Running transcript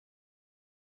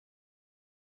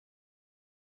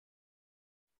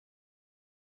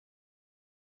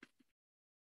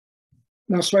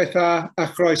Noswaith a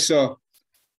croeso.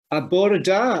 A bore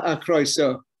da a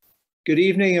croeso. Good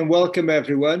evening and welcome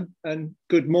everyone, and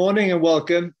good morning and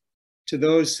welcome to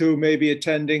those who may be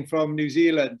attending from New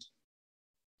Zealand.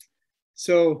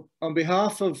 So on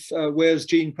behalf of Wales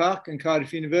Gene Park and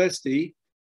Cardiff University,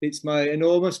 it's my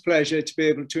enormous pleasure to be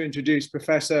able to introduce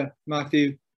Professor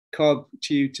Matthew Cobb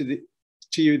to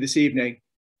you this evening.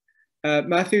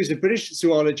 Matthew is a British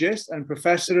zoologist and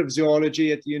Professor of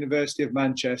Zoology at the University of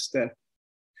Manchester.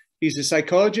 He's a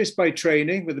psychologist by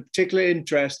training with a particular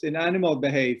interest in animal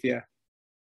behavior.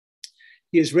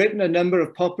 He has written a number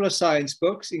of popular science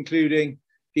books, including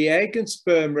The Egg and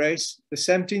Sperm Race, the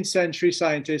 17th century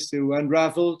scientist who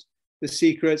unraveled the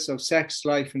secrets of sex,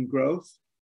 life, and growth,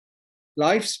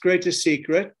 Life's Greatest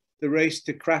Secret, the race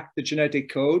to crack the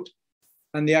genetic code,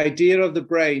 and The Idea of the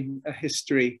Brain, a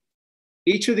history.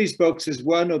 Each of these books has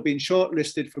won or been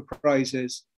shortlisted for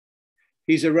prizes.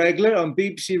 He's a regular on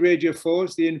BBC Radio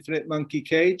 4's The Infinite Monkey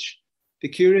Cage, The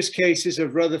Curious Cases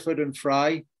of Rutherford and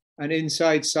Fry, and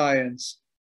Inside Science.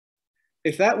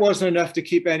 If that wasn't enough to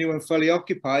keep anyone fully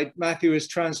occupied, Matthew has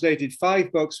translated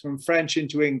 5 books from French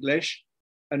into English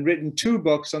and written 2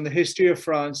 books on the history of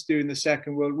France during the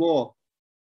Second World War.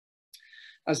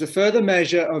 As a further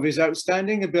measure of his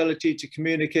outstanding ability to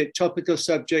communicate topical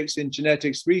subjects in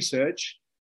genetics research,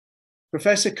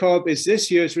 Professor Cobb is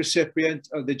this year's recipient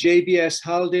of the JBS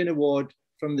Haldane Award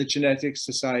from the Genetics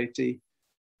Society.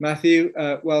 Matthew,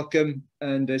 welcome,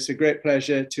 and it's a great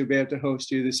pleasure to be able to host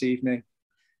you this evening.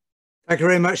 Thank you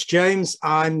very much, James.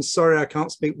 I'm sorry I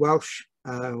can't speak Welsh.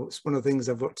 It's one of the things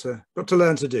I've got to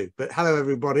learn to do. But hello,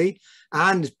 everybody,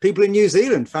 and people in New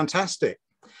Zealand. Fantastic.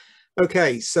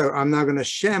 Okay, so I'm now going to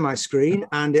share my screen,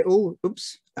 and it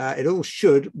all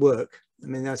should work. I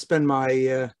mean, I spend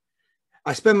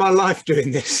my life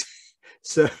doing this,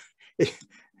 so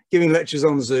giving lectures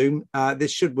on Zoom.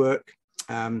 This should work.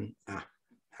 Hang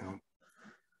on.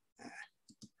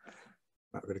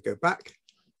 I'm going to go back.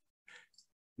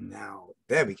 Now,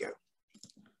 there we go.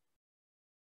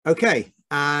 Okay,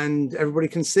 and everybody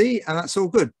can see, and that's all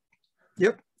good.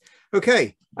 Yep.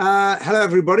 Okay. Hello,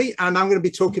 everybody, and I'm going to be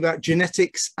talking about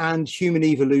genetics and human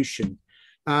evolution.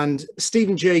 And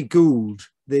Stephen Jay Gould,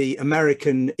 the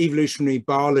American evolutionary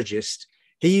biologist,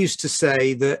 he used to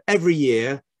say that every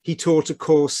year he taught a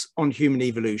course on human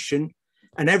evolution.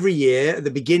 And every year, at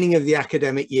the beginning of the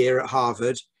academic year at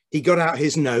Harvard, he got out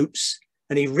his notes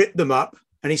and he ripped them up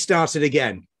and he started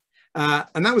again.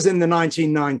 And that was in the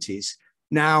 1990s.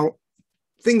 Now,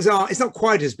 it's not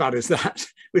quite as bad as that.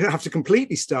 We don't have to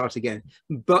completely start again,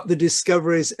 but the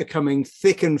discoveries are coming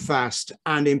thick and fast.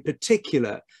 And in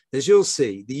particular, as you'll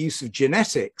see, the use of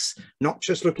genetics, not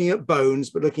just looking at bones,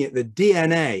 but looking at the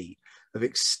DNA of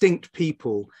extinct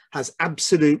people, has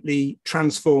absolutely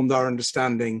transformed our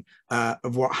understanding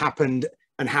of what happened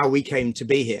and how we came to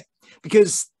be here.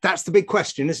 Because that's the big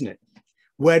question, isn't it?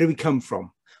 Where do we come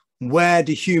from? Where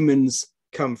do humans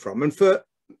come from? And for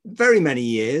very many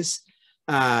years,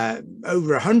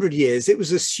 over 100 years, it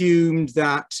was assumed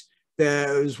that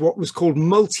there was what was called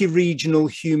multi-regional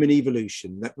human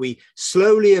evolution, that we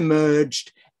slowly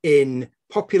emerged in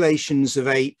populations of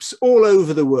apes all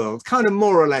over the world, kind of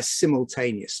more or less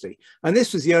simultaneously. And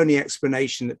this was the only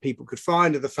explanation that people could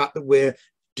find of the fact that we're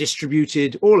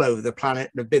distributed all over the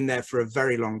planet and have been there for a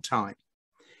very long time.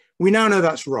 We now know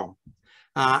that's wrong.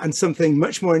 And something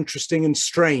much more interesting and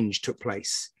strange took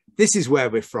place. This is where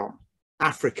we're from,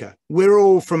 Africa. We're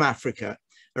all from Africa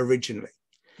originally.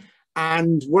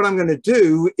 And what I'm going to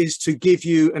do is to give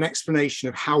you an explanation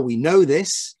of how we know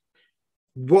this,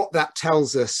 what that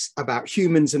tells us about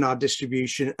humans and our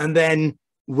distribution, and then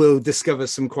we'll discover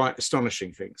some quite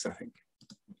astonishing things, I think.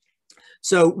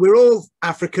 So we're all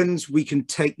Africans. We can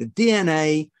take the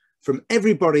DNA from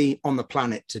everybody on the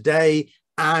planet today,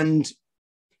 and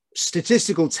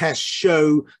statistical tests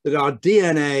show that our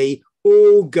DNA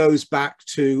all goes back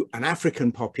to an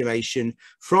African population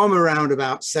from around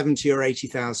about 70 or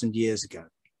 80,000 years ago.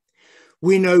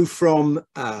 We know from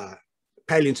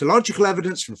paleontological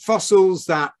evidence, from fossils,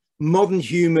 that modern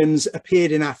humans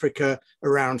appeared in Africa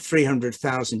around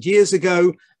 300,000 years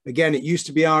ago. Again, it used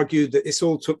to be argued that this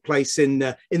all took place in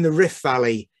the Rift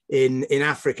Valley in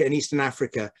Africa, in Eastern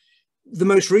Africa. The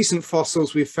most recent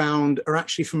fossils we've found are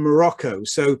actually from Morocco.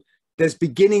 So there's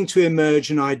beginning to emerge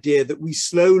an idea that we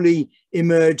slowly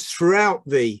emerged throughout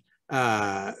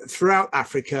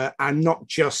Africa and not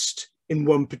just in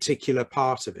one particular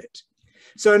part of it.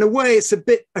 So in a way, it's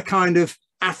a kind of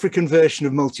African version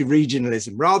of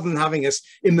multi-regionalism. Rather than having us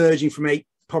emerging from 8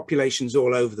 populations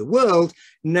all over the world,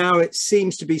 now it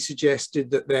seems to be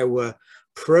suggested that there were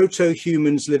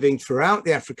proto-humans living throughout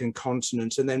the African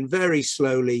continent, and then very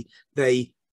slowly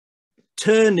they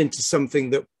turned into something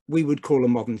that we would call a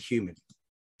modern human.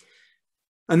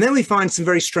 And then we find some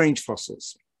very strange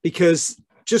fossils, because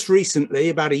just recently,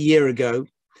 about a year ago,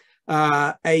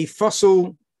 a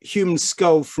fossil human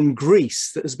skull from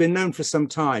Greece that has been known for some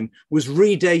time was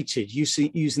redated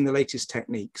using the latest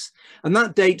techniques. And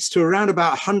that dates to around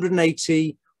about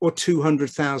 180 or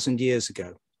 200,000 years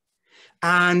ago.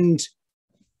 And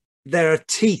there are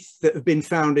teeth that have been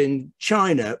found in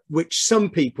China, which some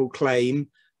people claim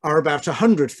are about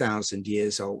 100,000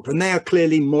 years old, and they are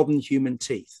clearly modern human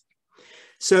teeth.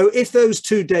 So if those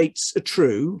two dates are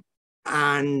true,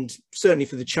 and certainly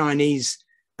for the Chinese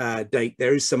date,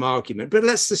 there is some argument, but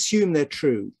let's assume they're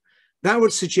true, that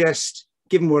would suggest,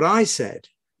 given what I said,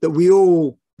 that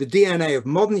the DNA of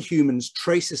modern humans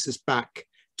traces us back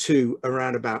to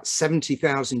around about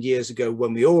 70,000 years ago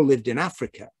when we all lived in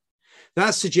Africa.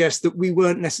 That suggests that we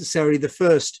weren't necessarily the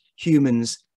first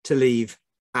humans to leave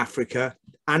Africa,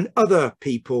 and other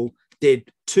people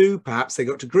did too. Perhaps they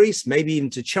got to Greece, maybe even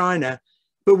to China.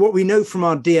 But what we know from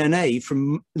our DNA,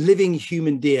 from living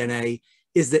human DNA,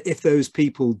 is that if those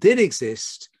people did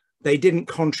exist, they didn't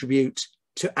contribute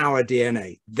to our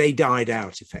DNA. They died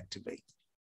out effectively.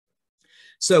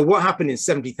 So what happened in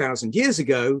 70,000 years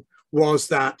ago was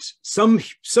that some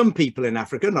people in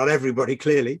Africa, not everybody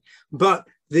clearly, but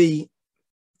the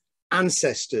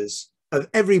ancestors of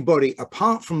everybody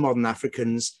apart from modern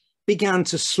Africans began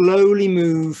to slowly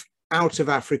move out of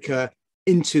Africa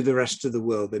into the rest of the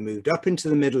world. They moved up into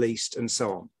the Middle East and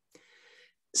so on.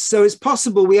 So it's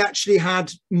possible we actually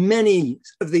had many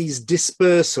of these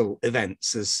dispersal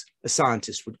events, as a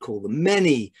scientist would call them,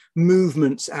 many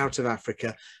movements out of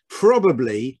Africa,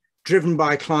 probably driven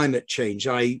by climate change,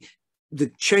 i.e.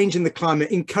 the change in the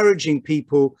climate encouraging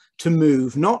people to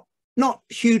move, not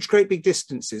huge, great big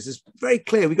distances. It's very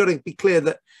clear. We've got to be clear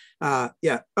that,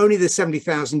 only the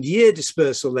 70,000 year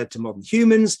dispersal led to modern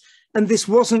humans. And this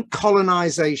wasn't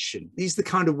colonization. These are the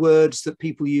kind of words that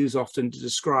people use often to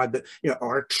describe that,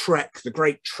 or a trek, the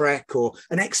Great Trek, or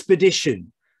an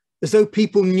expedition, as though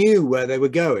people knew where they were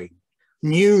going,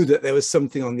 knew that there was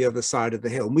something on the other side of the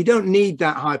hill. And we don't need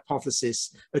that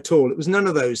hypothesis at all. It was none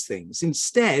of those things.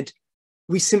 Instead,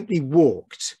 we simply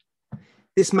walked.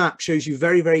 This map shows you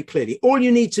very, very clearly. All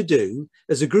you need to do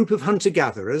as a group of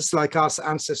hunter-gatherers, like our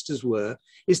ancestors were,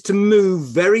 is to move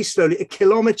very slowly, 1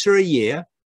 kilometer a year,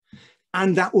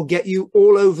 and that will get you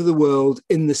all over the world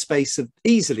in the space of,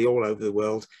 easily all over the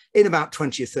world, in about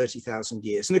 20 or 30,000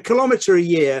 years. And 1 kilometer a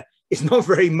year is not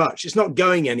very much. It's not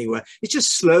going anywhere. It's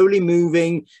just slowly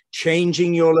moving,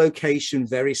 changing your location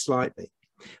very slightly.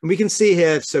 And we can see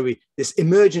here, this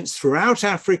emergence throughout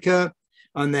Africa,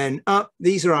 and then up,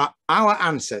 these are our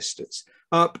ancestors,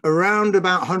 up around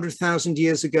about 100,000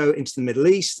 years ago into the Middle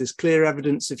East. There's clear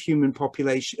evidence of human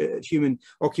population, human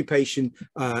occupation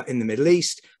in the Middle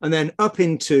East, and then up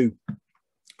into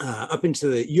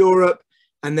Europe,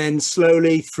 and then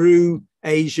slowly through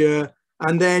Asia.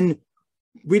 And then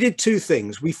we did two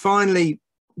things. We finally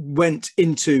went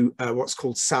into what's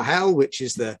called Sahel, which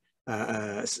is another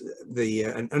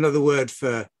word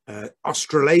for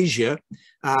Australasia.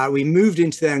 We moved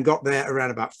into there and got there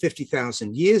around about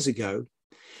 50,000 years ago.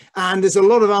 And there's a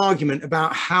lot of argument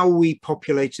about how we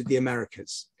populated the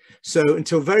Americas. So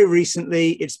until very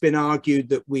recently, it's been argued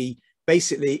that we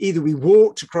basically, either we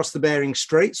walked across the Bering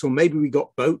Straits, or maybe we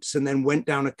got boats and then went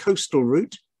down a coastal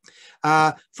route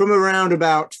from around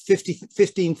about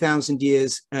 15,000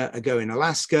 years ago in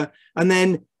Alaska. And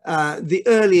then the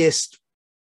earliest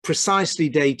precisely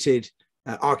dated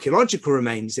archaeological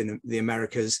remains in the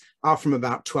Americas are from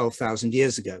about 12,000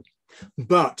 years ago.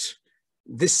 But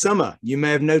this summer, you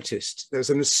may have noticed, there was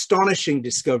an astonishing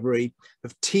discovery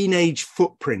of teenage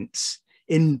footprints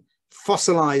in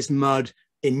fossilized mud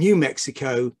in New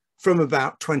Mexico from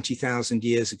about 20,000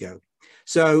 years ago.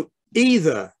 So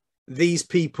either these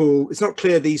people, it's not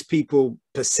clear these people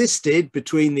persisted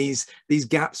between these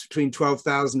gaps between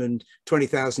 12,000 and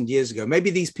 20,000 years ago.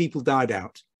 Maybe these people died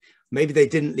out. Maybe they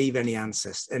didn't leave any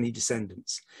ancestors, any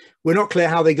descendants. We're not clear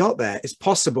how they got there. It's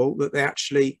possible that they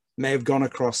actually may have gone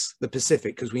across the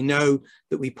Pacific, because we know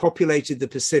that we populated the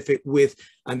Pacific with,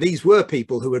 and these were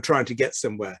people who were trying to get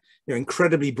somewhere,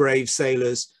 incredibly brave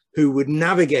sailors who would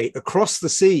navigate across the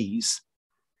seas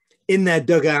in their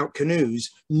dugout canoes,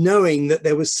 knowing that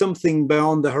there was something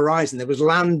beyond the horizon. There was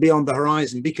land beyond the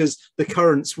horizon, because the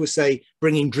currents were, say,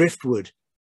 bringing driftwood.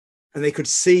 And they could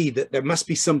see that there must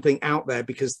be something out there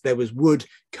because there was wood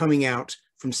coming out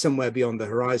from somewhere beyond the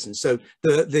horizon. So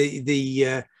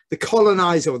the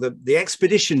colonizer, or the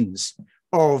expeditions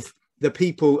of the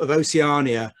people of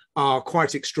Oceania are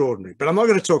quite extraordinary, but I'm not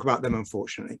going to talk about them,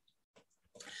 unfortunately.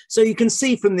 So you can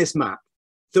see from this map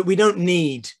that we don't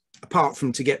need, apart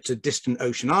from to get to distant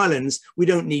ocean islands, we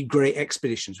don't need great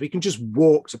expeditions. We can just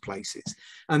walk to places.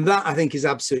 And that, I think, is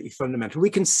absolutely fundamental. We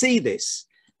can see this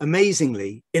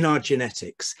amazingly in our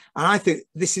genetics. And I think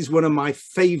this is one of my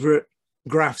favorite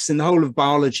graphs in the whole of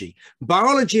biology.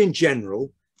 Biology in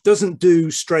general doesn't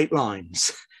do straight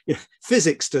lines.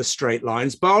 Physics does straight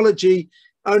lines. Biology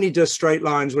only does straight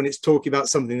lines when it's talking about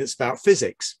something that's about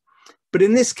physics. But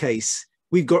in this case,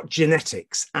 we've got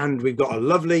genetics and we've got a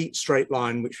lovely straight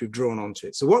line which we've drawn onto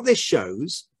it. So what this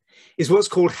shows is what's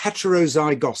called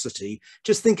heterozygosity.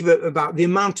 Just think of it about the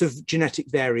amount of genetic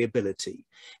variability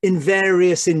in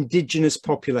various indigenous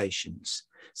populations.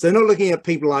 So they're not looking at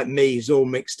people like me who's all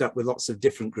mixed up with lots of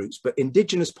different groups, but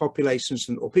indigenous populations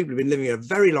or people who've been living a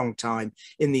very long time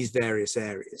in these various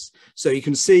areas. So you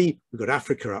can see we've got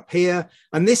Africa up here,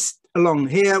 and this along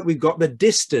here, we've got the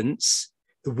distance,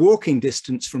 the walking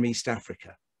distance from East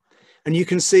Africa. And you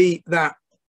can see that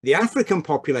the African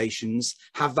populations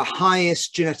have the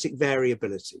highest genetic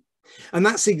variability. And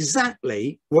that's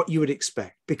exactly what you would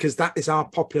expect, because that is our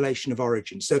population of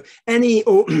origin. So any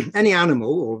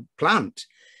animal or plant,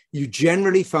 you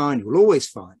generally find, you will always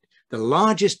find the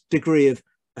largest degree of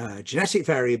genetic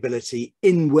variability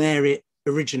in where it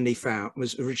was originally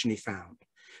found.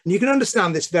 And you can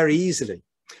understand this very easily,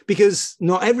 because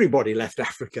not everybody left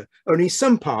Africa, only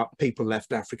some people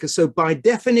left Africa. So by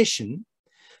definition,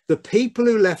 the people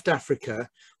who left Africa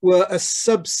were a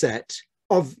subset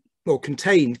of, or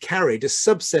carried a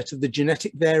subset of the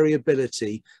genetic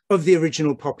variability of the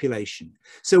original population.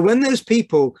 So when those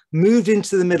people moved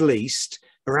into the Middle East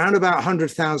around about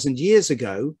 100,000 years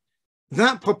ago,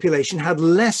 that population had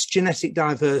less genetic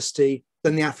diversity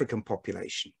than the African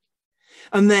population.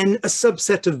 And then a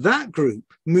subset of that group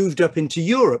moved up into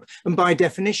Europe. And by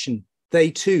definition, they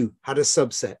too had a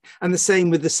subset. And the same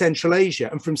with the Central Asia.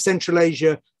 And from Central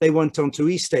Asia, they went on to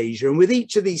East Asia. And with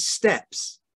each of these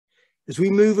steps, as we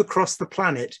move across the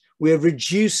planet, we're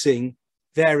reducing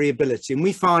variability. And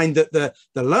we find that the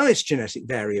lowest genetic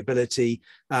variability,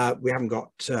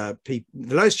 the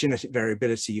lowest genetic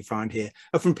variability you find here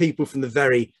are from people from the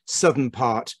very southern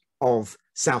part of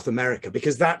South America,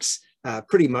 because that's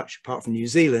pretty much, apart from New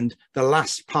Zealand, the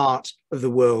last part of the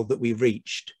world that we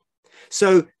reached.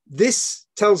 So this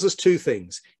tells us two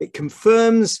things. It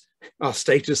confirms our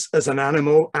status as an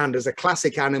animal and as a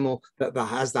classic animal that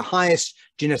has the highest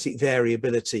genetic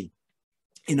variability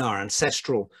in our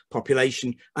ancestral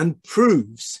population, and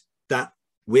proves that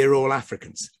we're all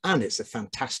Africans. And it's a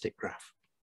fantastic graph.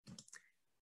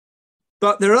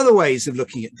 But there are other ways of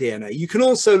looking at DNA. You can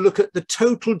also look at the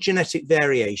total genetic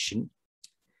variation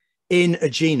in a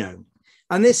genome.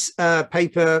 And this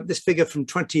figure from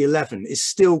 2011 is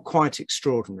still quite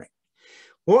extraordinary.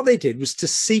 What they did was to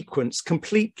sequence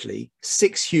completely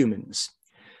 6 humans,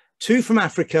 2 from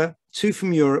Africa, 2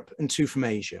 from Europe, and 2 from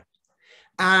Asia.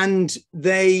 And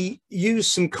they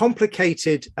used some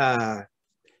complicated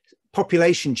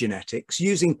population genetics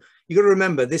using, you've got to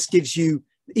remember, this gives you,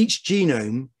 each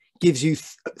genome gives you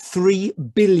 3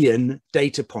 billion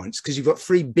data points, because you've got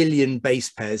 3 billion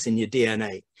base pairs in your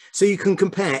DNA. So you can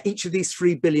compare each of these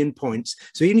 3 billion points.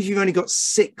 So even if you've only got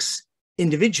 6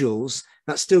 individuals,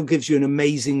 that still gives you an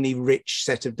amazingly rich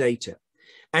set of data.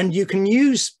 And you can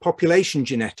use population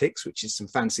genetics, which is some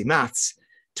fancy maths,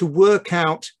 to work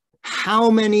out how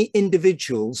many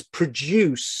individuals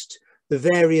produced the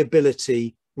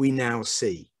variability we now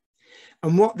see.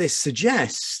 And what this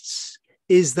suggests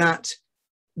is that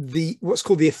what's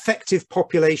called the effective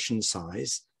population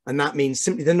size, and that means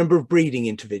simply the number of breeding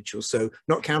individuals, so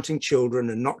not counting children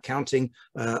and not counting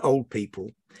old people,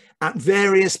 at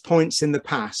various points in the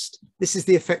past. This is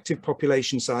the effective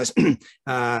population size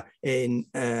on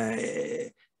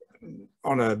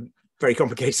a very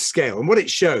complicated scale. And what it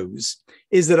shows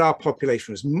is that our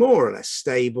population was more or less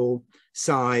stable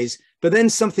size, but then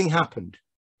something happened.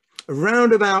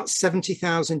 Around about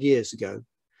 70,000 years ago,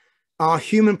 our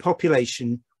human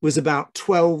population was about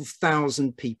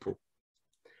 12,000 people.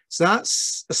 So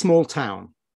that's a small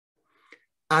town.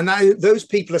 And now those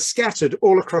people are scattered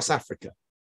all across Africa,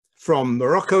 from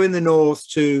Morocco in the north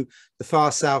to the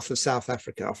far south of South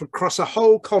Africa. Across a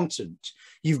whole continent,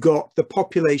 you've got the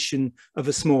population of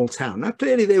a small town. Now,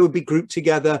 clearly they would be grouped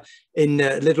together in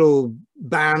little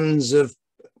bands of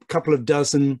a couple of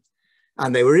dozen,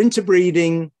 and they were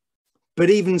interbreeding. But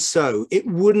even so, it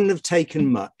wouldn't have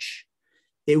taken much.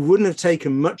 It wouldn't have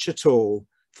taken much at all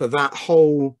for that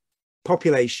whole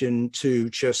population to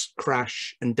just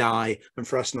crash and die and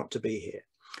for us not to be here.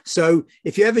 So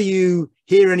if you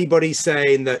hear anybody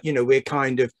saying that, you know,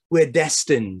 we're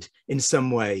destined in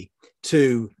some way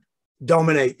to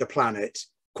dominate the planet,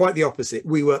 quite the opposite.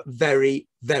 We were very,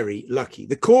 very lucky.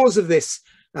 The cause of this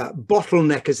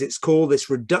bottleneck, as it's called, this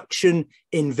reduction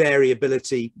in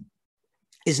variability,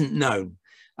 isn't known.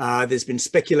 There's been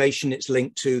speculation it's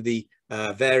linked to the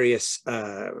various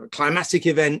climatic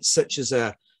events, such as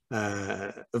a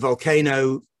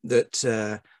volcano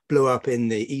that blew up in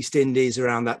the East Indies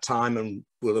around that time and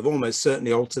will have almost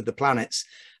certainly altered the planet's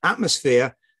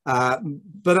atmosphere. But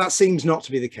that seems not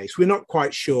to be the case. We're not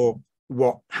quite sure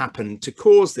what happened to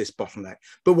cause this bottleneck.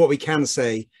 But what we can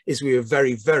say is we were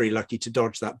very, very lucky to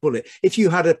dodge that bullet. If you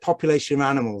had a population of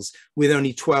animals with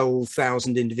only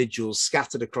 12,000 individuals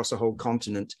scattered across a whole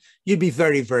continent, you'd be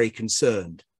very, very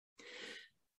concerned.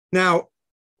 Now,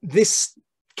 this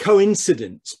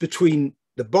coincidence between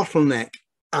the bottleneck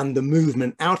and the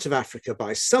movement out of Africa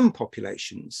by some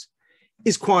populations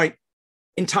is quite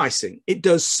enticing. It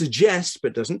does suggest,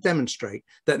 but doesn't demonstrate,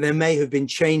 that there may have been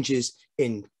changes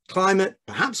in climate,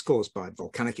 perhaps caused by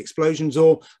volcanic explosions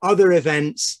or other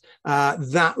events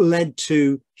that led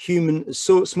to a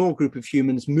small group of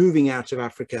humans moving out of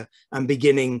Africa and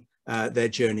beginning their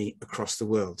journey across the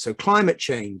world. So climate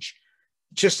change,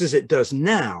 just as it does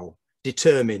now,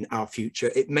 determine our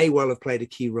future. It may well have played a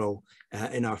key role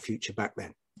in our future back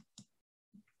then.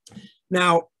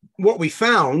 Now, what we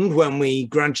found when we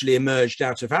gradually emerged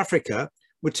out of Africa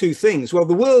were two things. Well,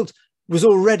 the world was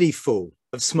already full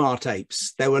of smart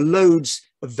apes. There were loads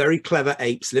of very clever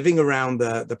apes living around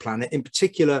the planet, in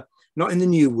particular, not in the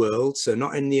New World, so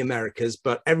not in the Americas,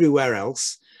 but everywhere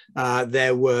else.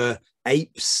 There were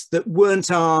apes that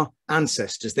weren't our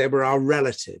ancestors, they were our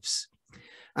relatives.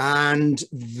 And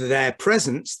their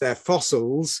presence, their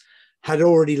fossils, had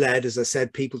already led, as I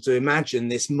said, people to imagine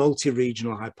this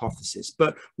multi-regional hypothesis.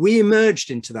 But we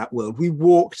emerged into that world, we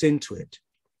walked into it.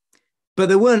 But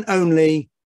there weren't only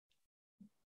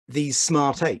these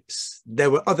smart apes,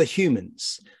 there were other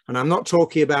humans. And I'm not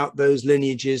talking about those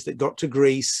lineages that got to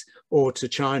Greece or to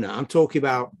China. I'm talking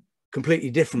about completely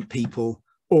different people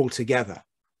altogether.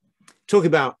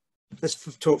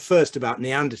 Let's talk first about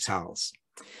Neanderthals.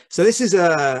 So this is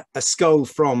a skull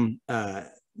from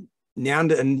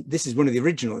and this is one of the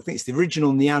original, I think it's the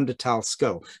original Neanderthal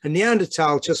skull. And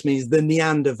Neanderthal just means the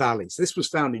Neander valleys. This was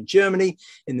found in Germany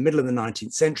in the middle of the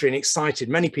 19th century and excited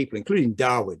many people, including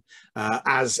Darwin,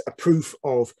 as a proof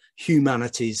of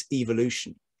humanity's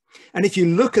evolution. And if you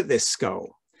look at this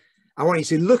skull, I want you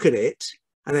to look at it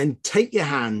and then take your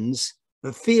hands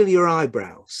and feel your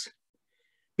eyebrows,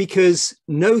 because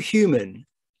no human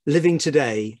living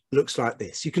today looks like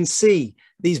this. You can see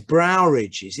these brow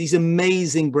ridges, these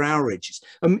amazing brow ridges.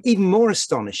 Even more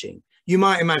astonishing, you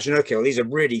might imagine, okay, well, these are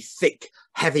really thick,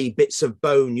 heavy bits of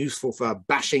bone useful for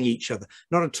bashing each other.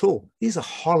 Not at all. These are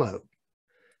hollow.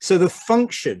 So the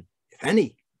function, if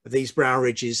any, of these brow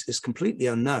ridges is completely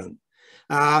unknown.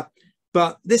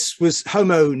 But this was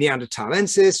Homo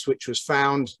neanderthalensis, which was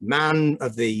found, man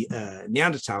of the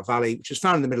Neanderthal Valley, which was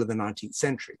found in the middle of the 19th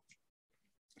century.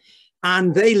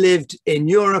 And they lived in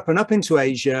Europe and up into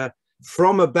Asia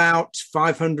from about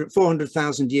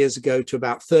 400,000 years ago to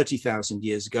about 30,000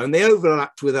 years ago. And they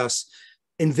overlapped with us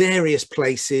in various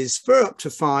places for up to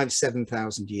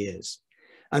 7,000 years.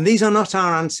 And these are not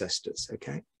our ancestors,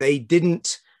 okay? They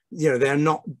didn't, they're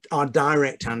not our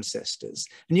direct ancestors.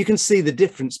 And you can see the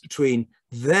difference between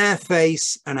their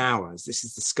face and ours. This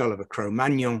is the skull of a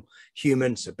Cro-Magnon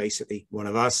human, so basically one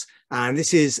of us. And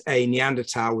this is a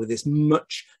Neanderthal with this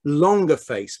much longer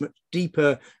face, much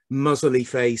deeper muzzly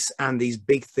face, and these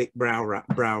big, thick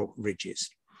brow ridges.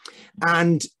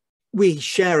 And we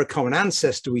share a common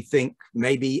ancestor, we think,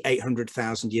 maybe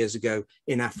 800,000 years ago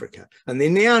in Africa. And the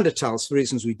Neanderthals, for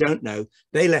reasons we don't know,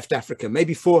 they left Africa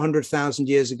maybe 400,000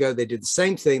 years ago. They did the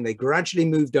same thing. They gradually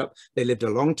moved up. They lived a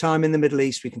long time in the Middle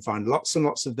East. We can find lots and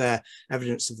lots of their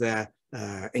evidence of their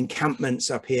encampments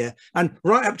up here, and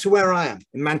right up to where I am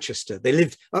in Manchester. They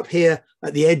lived up here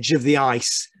at the edge of the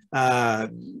ice.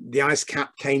 The ice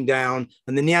cap came down,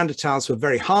 and the Neanderthals were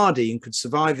very hardy and could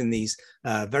survive in these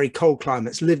very cold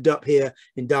climates. Lived up here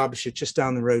in Derbyshire, just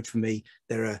down the road from me.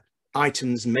 There are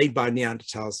items made by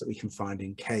Neanderthals that we can find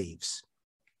in caves.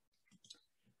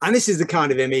 And this is the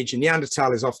kind of image, and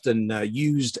Neanderthal is often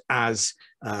used as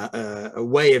a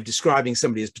way of describing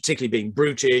somebody as particularly being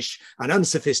brutish and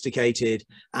unsophisticated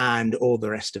and all the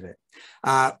rest of it.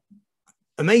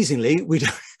 Amazingly, we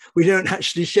don't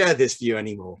actually share this view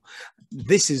anymore.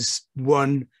 This is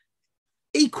one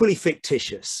equally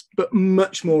fictitious, but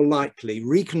much more likely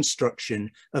reconstruction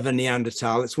of a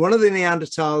Neanderthal. It's one of the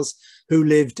Neanderthals who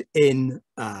lived in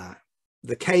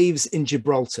the caves in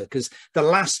Gibraltar, because the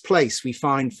last place we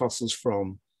find fossils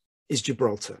from is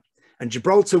Gibraltar. And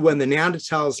Gibraltar, when the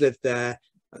Neanderthals lived there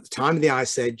at the time of the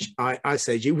Ice Age,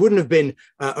 it wouldn't have been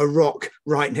a rock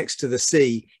right next to the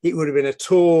sea. It would have been a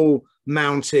tall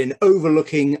mountain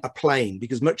overlooking a plain,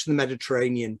 because much of the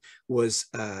Mediterranean was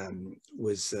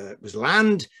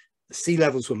land. The sea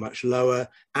levels were much lower,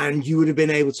 and you would have been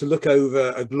able to look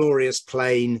over a glorious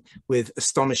plain with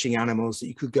astonishing animals that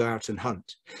you could go out and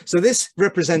hunt. So this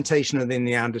representation of the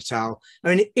Neanderthal,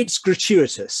 I mean, it's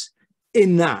gratuitous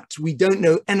in that we don't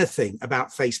know anything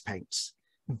about face paints,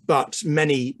 but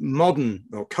many modern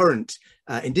or current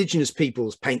indigenous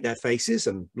peoples paint their faces,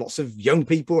 and lots of young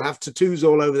people have tattoos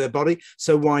all over their body.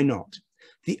 So why not?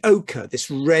 The ochre, this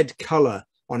red color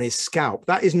on his scalp,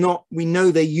 that is not, we know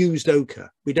they used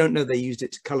ochre. We don't know they used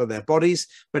it to color their bodies,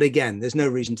 but again, there's no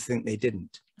reason to think they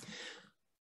didn't.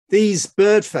 These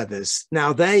bird feathers,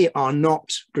 now they are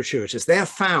not gratuitous. They are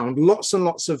found, lots and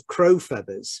lots of crow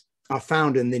feathers are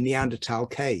found in the Neanderthal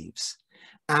caves.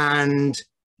 And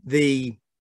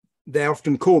they're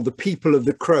often called the people of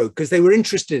the crow because they were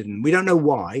interested in them. We don't know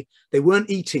why. They weren't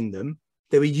eating them.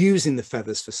 They were using the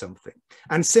feathers for something.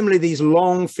 And similarly, these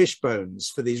long fish bones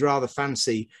for these rather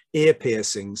fancy ear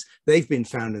piercings, they've been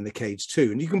found in the caves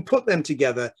too. And you can put them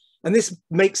together, and this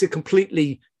makes a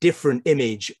completely different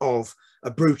image of a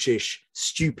brutish,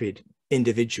 stupid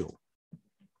individual.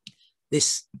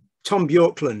 This Tom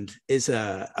Bjorklund is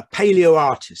a paleo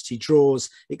artist. He draws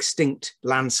extinct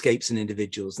landscapes and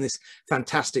individuals. And this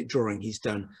fantastic drawing he's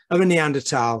done of a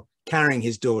Neanderthal carrying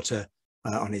his daughter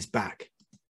on his back.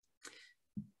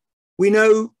 We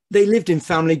know they lived in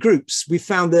family groups. We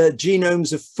found the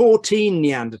genomes of 14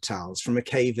 Neanderthals from a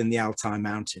cave in the Altai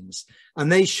Mountains.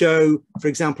 And they show, for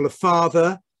example, a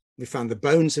father. We found the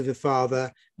bones of a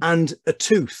father and a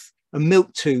tooth, a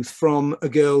milk tooth from a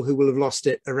girl who will have lost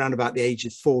it around about the age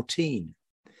of 14.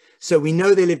 So we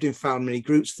know they lived in family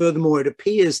groups. Furthermore, it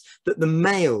appears that the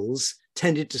males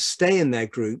tended to stay in their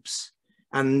groups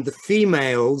and the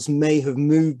females may have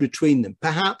moved between them,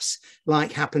 perhaps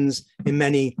like happens in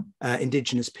many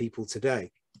indigenous people today.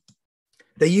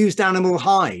 They used animal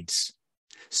hides.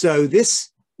 So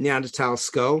this Neanderthal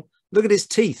skull, look at his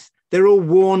teeth. They're all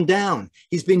worn down.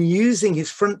 He's been using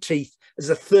his front teeth as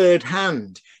a third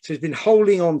hand. So he's been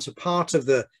holding on to part of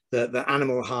the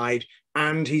animal hide,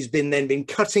 and he's been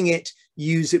cutting it,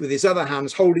 use it with his other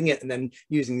hands, holding it, and then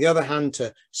using the other hand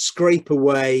to scrape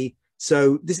away.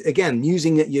 So this, again,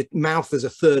 using your mouth as a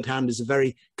third hand is a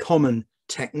very common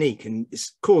technique, and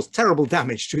it's caused terrible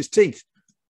damage to his teeth.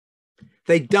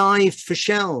 They dived for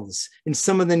shells. In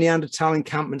some of the Neanderthal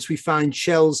encampments, we find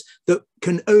shells that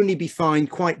can only be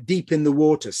found quite deep in the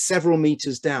water, several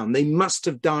meters down. They must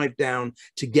have dived down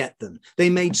to get them. They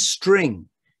made string.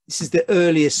 This is the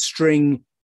earliest string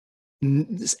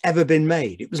that's ever been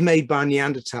made. It was made by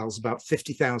Neanderthals about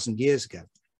 50,000 years ago.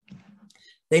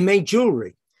 They made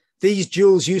jewelry. These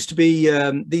jewels used to be,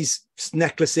 these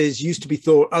necklaces used to be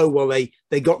thought, oh, well,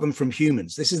 they got them from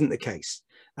humans. This isn't the case.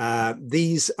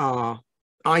 These are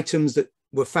items that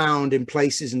were found in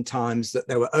places and times that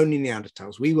there were only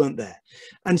Neanderthals. We weren't there.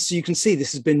 And so you can see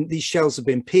these shells have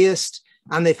been pierced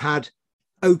and they've had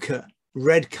ochre,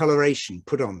 red coloration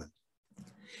put on them.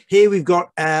 Here we've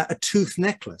got a tooth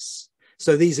necklace.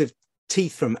 So these are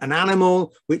teeth from an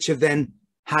animal which have then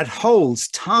had holes,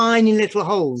 tiny little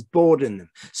holes bored in them.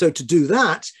 So to do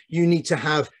that, you need to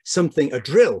have something, a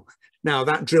drill. Now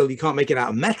that drill, you can't make it out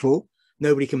of metal.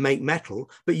 Nobody can make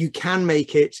metal, but you can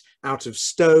make it out of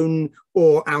stone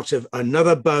or out of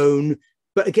another bone.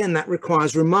 But again, that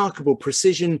requires remarkable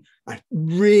precision, a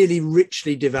really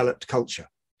richly developed culture.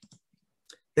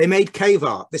 They made cave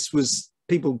art. This was,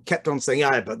 people kept on saying,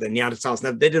 yeah, but the Neanderthals,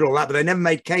 they did all that, but they never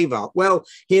made cave art. Well,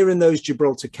 here in those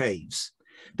Gibraltar caves,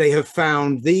 they have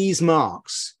found these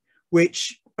marks,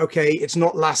 which, okay, it's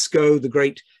not Lascaux, the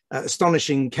great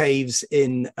astonishing caves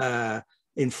in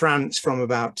France from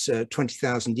about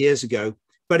 20,000 years ago,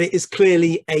 but it is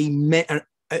clearly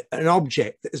an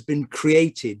object that has been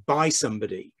created by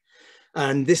somebody.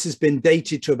 And this has been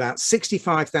dated to about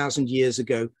 65,000 years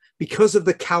ago because of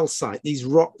the calcite, these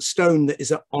rock stone that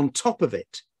is on top of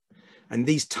it. And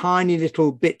these tiny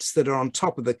little bits that are on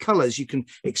top of the colors, you can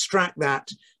extract that,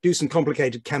 do some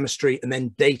complicated chemistry, and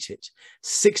then date it.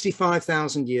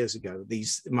 65,000 years ago,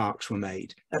 these marks were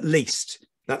made, at least.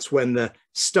 That's when the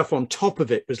stuff on top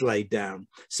of it was laid down.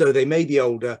 So they may be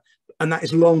older, and that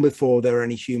is long before there were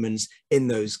any humans in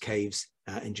those caves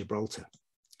in Gibraltar.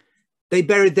 They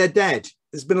buried their dead.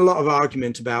 There's been a lot of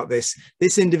argument about this.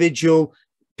 This individual,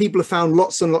 people have found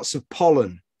lots and lots of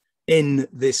pollen in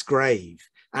this grave.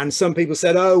 And some people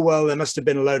said, oh, well, there must have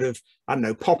been a load of I don't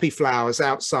know, poppy flowers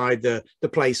outside the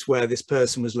place where this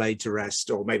person was laid to rest,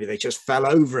 or maybe they just fell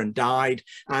over and died,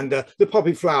 and the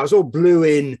poppy flowers all blew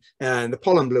in, and the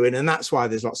pollen blew in, and that's why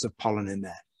there's lots of pollen in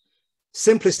there.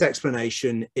 Simplest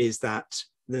explanation is that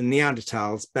the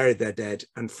Neanderthals buried their dead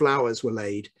and flowers were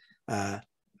laid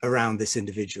around this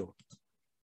individual.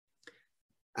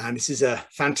 And this is a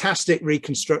fantastic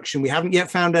reconstruction. We haven't yet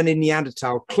found any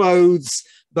Neanderthal clothes,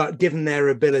 but given their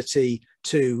ability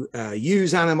to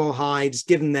use animal hides,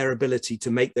 given their ability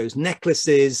to make those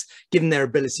necklaces, given their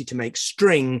ability to make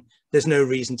string, there's no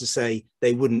reason to say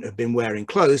they wouldn't have been wearing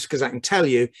clothes, because I can tell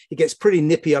you it gets pretty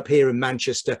nippy up here in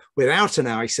Manchester without an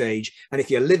ice age. And if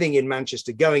you're living in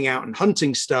Manchester, going out and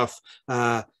hunting stuff,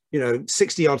 you know,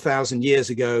 60 odd thousand years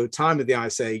ago, time of the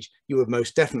ice age, you would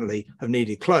most definitely have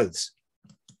needed clothes.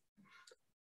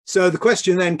 So the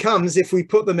question then comes, if we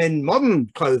put them in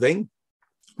modern clothing,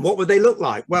 what would they look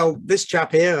like? Well, this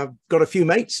chap here, I've got a few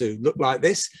mates who look like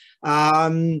this.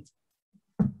 They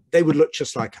would look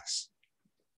just like us.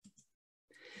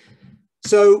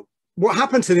 So what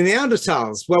happened to the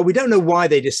Neanderthals? Well, we don't know why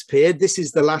they disappeared. This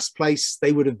is the last place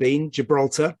they would have been,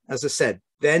 Gibraltar, as I said.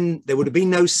 Then there would have been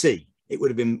no sea. It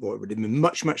would have been, well, it would have been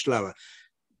much, much lower.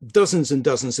 Dozens and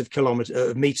dozens of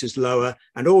meters lower,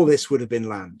 and all this would have been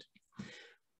land.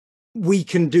 We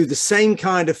can do the same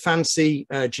kind of fancy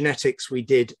genetics we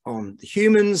did on the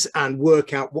humans and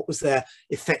work out what was their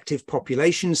effective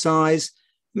population size,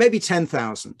 maybe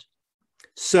 10,000.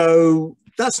 So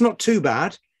that's not too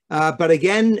bad. But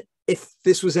again, if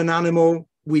this was an animal,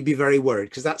 we'd be very worried,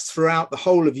 because that's throughout the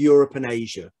whole of Europe and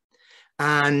Asia.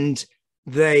 And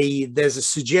there's a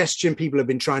suggestion people have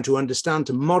been trying to understand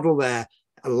to model their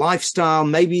lifestyle.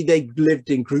 Maybe they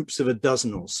lived in groups of a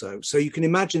dozen or so. So you can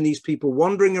imagine these people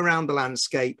wandering around the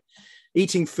landscape,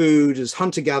 eating food as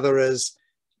hunter-gatherers,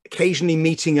 occasionally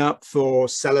meeting up for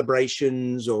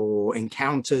celebrations or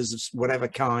encounters of whatever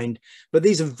kind. But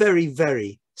these are very,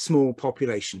 very small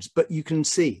populations. But you can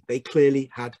see they clearly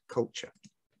had culture.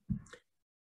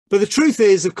 But the truth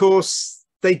is, of course,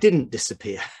 they didn't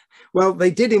disappear. Well,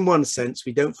 they did in one sense.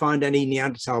 We don't find any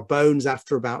Neanderthal bones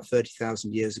after about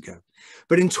 30,000 years ago.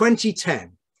 But in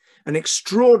 2010, an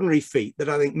extraordinary feat that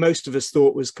I think most of us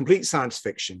thought was complete science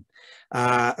fiction,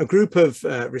 a group of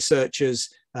researchers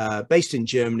based in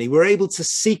Germany were able to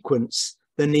sequence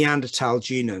the Neanderthal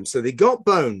genome. So they got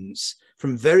bones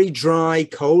from very dry,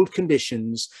 cold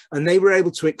conditions, and they were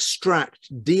able to extract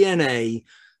DNA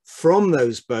from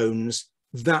those bones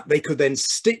that they could then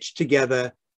stitch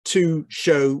together to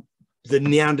show the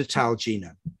Neanderthal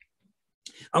genome.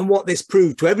 And what this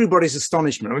proved, to everybody's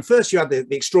astonishment, I mean, first you had the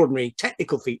extraordinary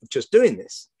technical feat of just doing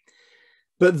this,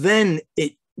 but then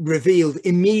it revealed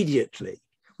immediately,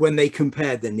 when they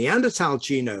compared the Neanderthal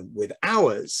genome with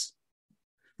ours,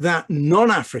 that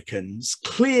non-Africans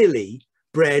clearly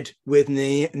bred with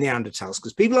Neanderthals,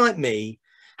 because people like me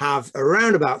have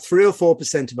around about 3 or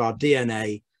 4% of our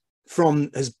DNA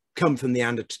has come from the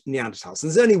Neanderthals.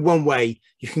 And there's only one way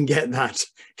you can get that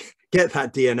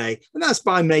DNA, and that's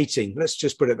by mating. Let's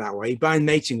just put it that way, by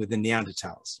mating with the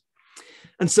Neanderthals.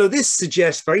 And so this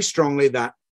suggests very strongly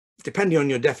that, depending on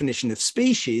your definition of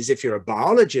species, if you're a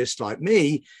biologist like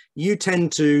me, you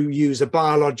tend to use a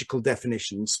biological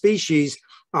definition. Species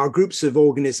are groups of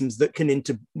organisms that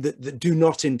that do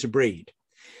not interbreed.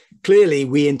 Clearly,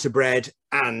 we interbred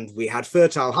and we had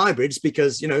fertile hybrids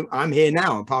because, you know, I'm here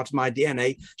now and part of my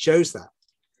DNA shows that.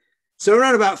 So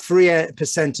around about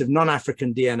 3% of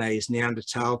non-African DNA is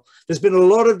Neanderthal. There's been a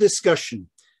lot of discussion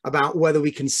about whether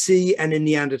we can see any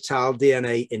Neanderthal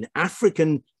DNA in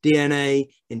African DNA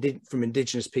from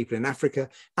indigenous people in Africa.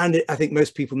 And I think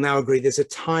most people now agree there's a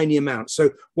tiny amount. So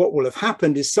what will have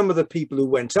happened is some of the people who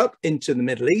went up into the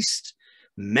Middle East,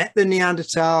 met the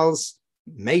Neanderthals,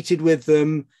 mated with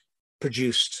them,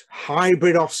 produced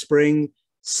hybrid offspring.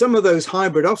 Some of those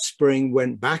hybrid offspring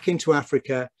went back into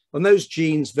Africa, and those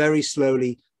genes very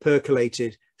slowly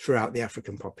percolated throughout the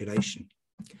African population.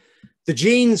 The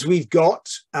genes we've got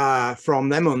from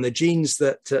them, on the genes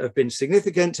that have been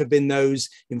significant, have been those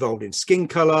involved in skin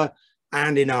color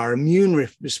and in our immune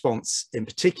response in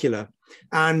particular.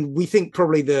 And we think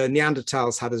probably the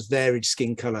Neanderthals had as varied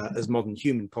skin color as modern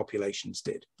human populations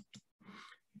did.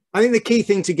 I think the key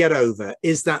thing to get over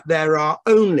is that there are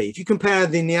only, if you compare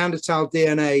the Neanderthal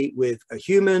DNA with a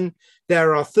human,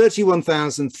 there are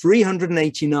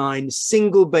 31,389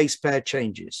 single base pair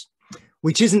changes,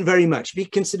 which isn't very much. If you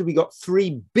consider we got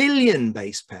 3 billion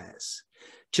base pairs,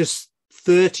 just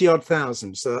 30 odd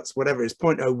thousand, so that's whatever it is,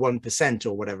 0.01%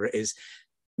 or whatever it is,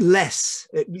 less,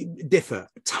 differ,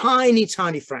 tiny,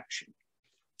 tiny fraction.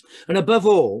 And above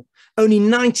all, only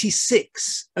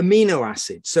 96 amino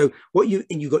acids. So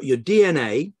you've got your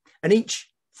DNA, and each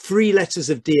 3 letters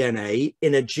of DNA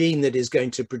in a gene that is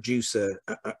going to produce a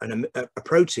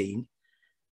protein,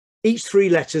 each 3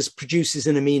 letters produces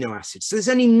an amino acid. So there's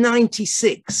only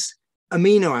 96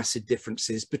 amino acid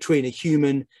differences between a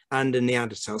human and a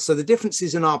Neanderthal. So the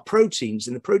differences in our proteins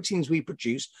and the proteins we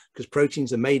produce, because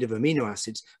proteins are made of amino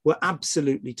acids, were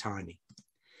absolutely tiny.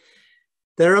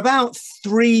 There are about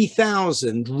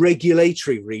 3,000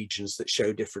 regulatory regions that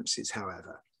show differences,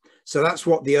 however. So that's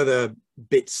what the other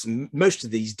bits, most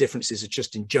of these differences are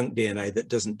just in junk DNA that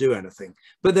doesn't do anything.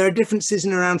 But there are differences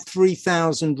in around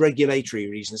 3,000 regulatory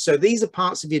regions. So these are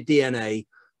parts of your DNA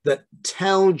that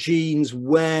tell genes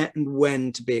where and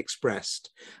when to be expressed.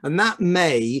 And that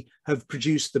may have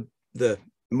produced the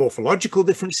morphological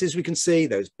differences we can see,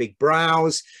 those big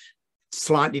brows,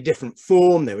 slightly different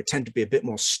form. They would tend to be a bit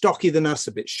more stocky than us,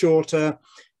 a bit shorter,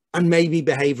 and maybe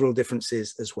behavioral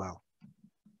differences as well.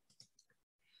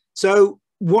 So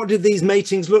what did these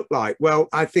matings look like? Well,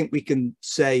 I think we can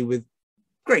say with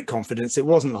great confidence it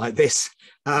wasn't like this,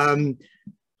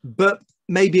 but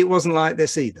maybe it wasn't like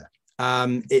this either.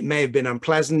 It may have been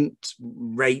unpleasant,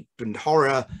 rape and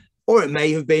horror, or it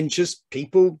may have been just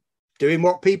people doing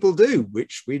what people do,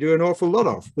 which we do an awful lot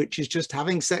of, which is just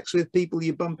having sex with people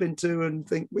you bump into and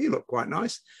think, well, you look quite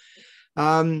nice.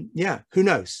 Yeah, who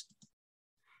knows?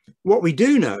 What we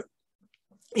do know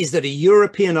is that a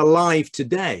European alive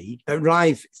today,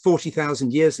 alive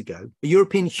 40,000 years ago, a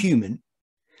European human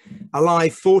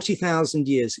alive 40,000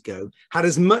 years ago had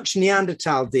as much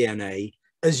Neanderthal DNA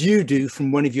as you do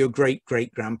from one of your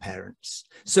great-great-grandparents.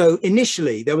 So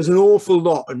initially, there was an awful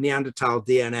lot of Neanderthal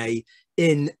DNA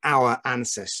in our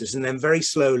ancestors, and then very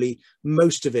slowly,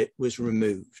 most of it was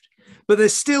removed. But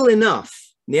there's still enough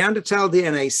Neanderthal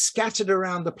DNA scattered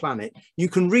around the planet. You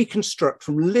can reconstruct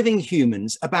from living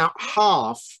humans about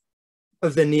half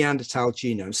of the Neanderthal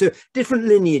genome. So different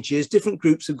lineages, different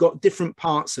groups have got different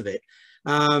parts of it.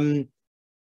 In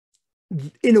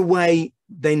a way,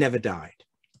 they never died.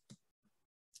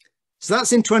 So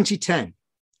that's in 2010.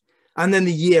 And then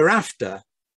the year after,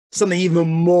 something even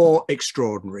more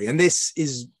extraordinary. And this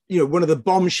is, one of the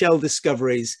bombshell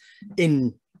discoveries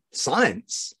in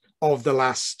science of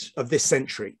this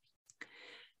century.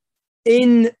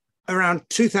 In around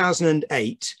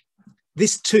 2008,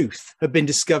 this tooth had been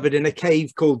discovered in a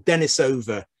cave called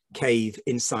Denisova Cave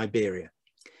in Siberia.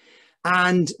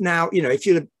 And now, if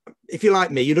you're like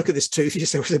me, you look at this tooth, you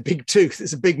say, well, it's a big tooth,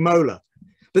 it's a big molar.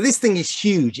 But this thing is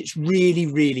huge. It's really,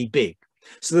 really big.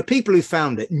 So the people who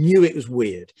found it knew it was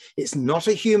weird. It's not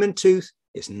a human tooth.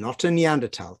 It's not a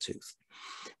Neanderthal tooth.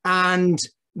 And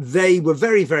they were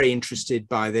very, very interested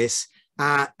by this.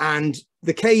 And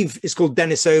the cave is called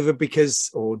Denisova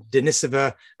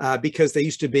because there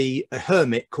used to be a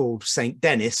hermit called Saint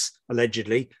Denis,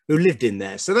 allegedly, who lived in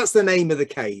there. So that's the name of the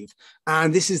cave.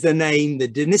 And this is the name, the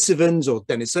Denisovans or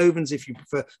Denisovans, if you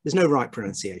prefer. There's no right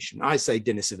pronunciation. I say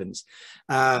Denisovans.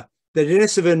 The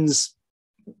Denisovans,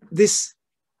 this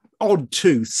odd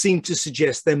tooth seemed to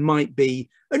suggest there might be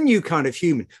a new kind of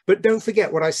human. But don't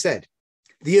forget what I said.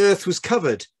 The earth was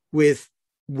covered with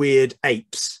weird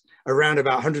apes around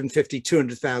about 150,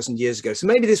 200,000 years ago. So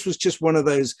maybe this was just one of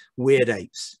those weird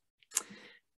apes.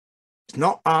 It's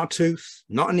not our tooth,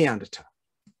 not a Neanderthal.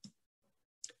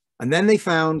 And then they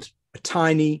found a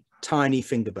tiny, tiny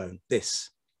finger bone,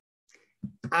 this.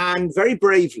 And very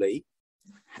bravely,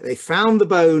 they found the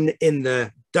bone in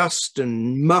the dust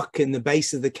and muck in the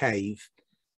base of the cave.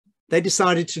 They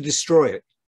decided to destroy it.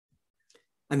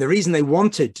 And the reason they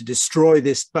wanted to destroy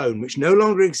this bone, which no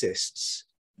longer exists,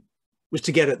 was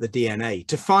to get at the DNA,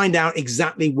 to find out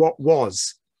exactly what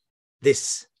was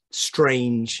this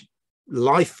strange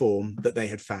life form that they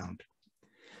had found.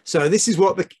 So this is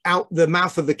what the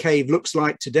mouth of the cave looks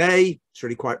like today. It's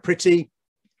really quite pretty.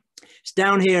 It's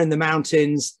down here in the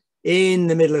mountains in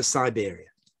the middle of Siberia.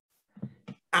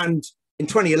 And in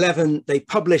 2011, they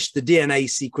published the DNA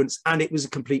sequence, and it was a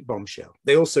complete bombshell.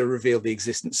 They also revealed the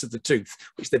existence of the tooth,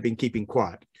 which they've been keeping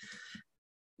quiet,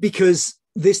 because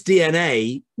this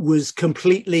DNA was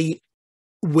completely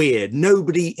weird.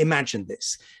 Nobody imagined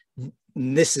this.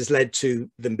 And this has led to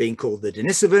them being called the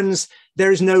Denisovans.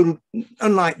 There is no,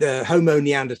 unlike the Homo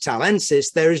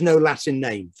neanderthalensis, there is no Latin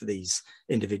name for these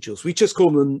individuals. We just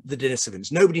call them the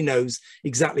Denisovans. Nobody knows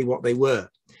exactly what they were,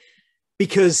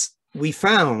 because we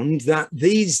found that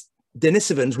these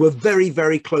Denisovans were very,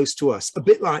 very close to us, a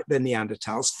bit like the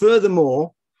Neanderthals.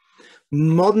 Furthermore,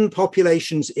 modern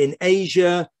populations in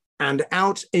Asia and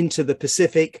out into the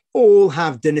Pacific all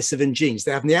have denisovan genes.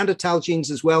 They have Neanderthal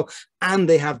genes as well, and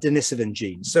they have denisovan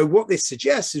genes. So what this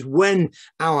suggests is when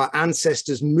our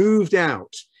ancestors moved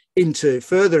out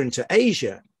further into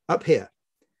Asia, up here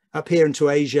into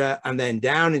Asia, and then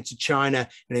down into China,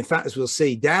 and in fact, as we'll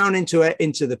see, down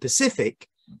into the Pacific,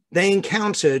 they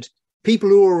encountered people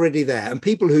who were already there, and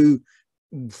people who,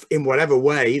 in whatever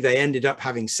way, they ended up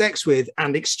having sex with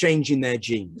and exchanging their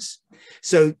genes.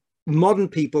 So modern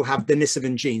people have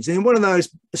denisovan genes. And in one of those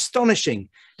astonishing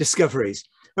discoveries,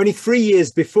 only 3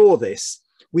 years before this,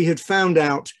 we had found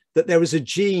out that there was a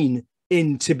gene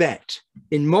in Tibet,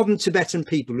 in modern Tibetan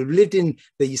people who lived in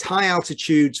these high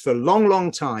altitudes for a long,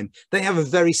 long time. They have a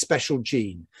very special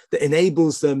gene that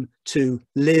enables them to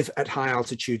live at high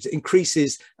altitudes. It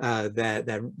increases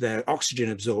their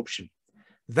oxygen absorption.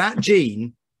 That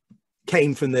gene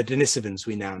came from the denisovans,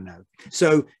 we now know.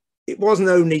 So it wasn't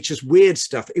only just weird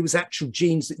stuff, it was actual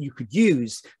genes that you could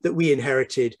use that we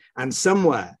inherited. And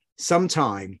somewhere,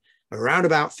 sometime, around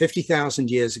about 50,000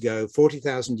 years ago,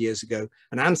 40,000 years ago,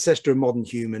 an ancestor of modern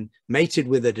human mated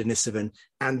with a denisovan,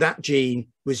 and that gene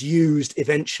was used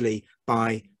eventually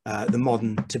by the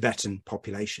modern Tibetan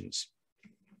populations.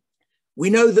 We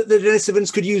know that the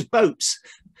denisovans could use boats.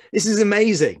 This is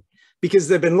amazing, because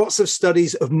there have been lots of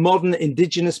studies of modern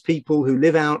indigenous people who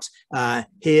live out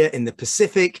here in the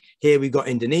Pacific. Here we've got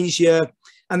Indonesia.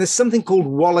 And there's something called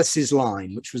Wallace's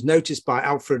line, which was noticed by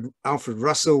Alfred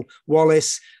Russel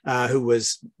Wallace, who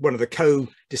was one of the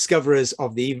co-discoverers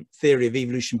of the theory of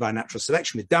evolution by natural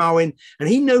selection with Darwin. And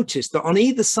he noticed that on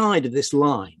either side of this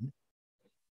line,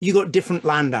 you got different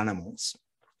land animals.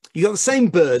 You got the same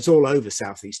birds all over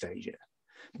Southeast Asia.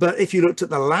 But if you looked at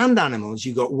the land animals,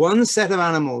 you got one set of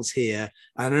animals here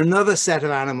and another set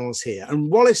of animals here.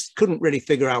 And Wallace couldn't really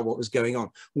figure out what was going on.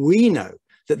 We know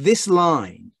that this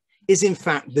line is in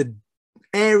fact the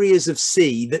areas of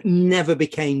sea that never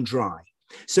became dry.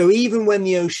 So even when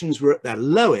the oceans were at their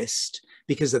lowest,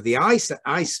 because of the ice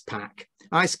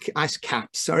cap,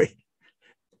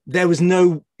 there was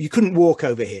you couldn't walk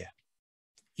over here.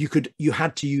 You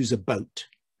had to use a boat.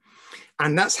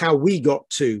 And that's how we got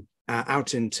to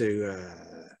out into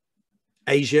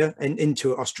Asia and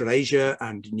into Australasia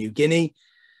and New Guinea.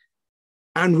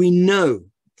 And we know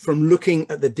from looking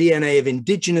at the DNA of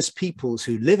indigenous peoples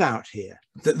who live out here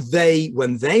that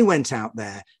when they went out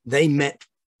there, they met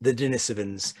the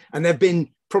denisovans. And there have been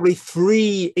probably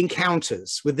 3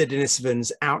 encounters with the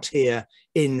denisovans out here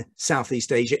in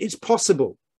Southeast Asia. It's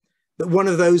possible that one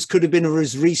of those could have been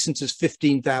as recent as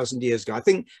 15,000 years ago. I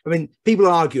mean, people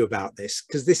argue about this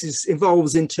because this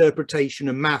involves interpretation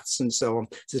and maths and so on.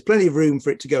 So there's plenty of room for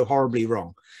it to go horribly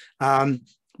wrong.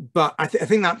 But I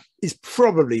think that is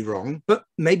probably wrong, but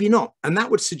maybe not. And that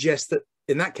would suggest that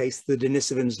in that case, the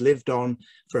denisovans lived on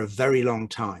for a very long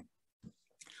time.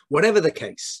 Whatever the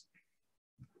case,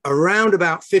 around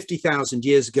about 50,000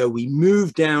 years ago, we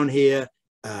moved down here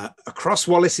across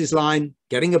Wallace's line,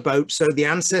 getting a boat. So the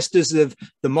ancestors of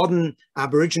the modern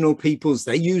Aboriginal peoples,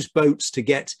 they used boats to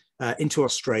get into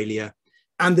Australia,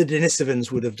 and the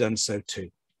denisovans would have done so too.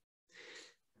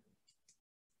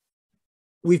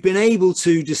 We've been able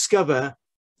to discover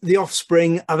the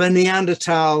offspring of a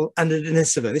Neanderthal and a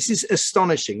denisovan. This is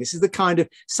astonishing. This is the kind of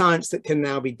science that can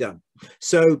now be done.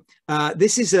 So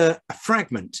this is a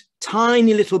fragment,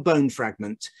 tiny little bone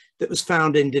fragment that was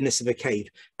found in Denisova Cave.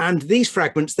 And these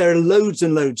fragments, there are loads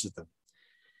and loads of them.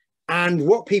 And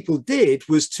what people did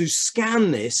was to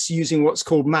scan this using what's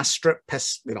called mass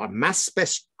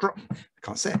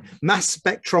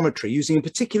spectrometry, using a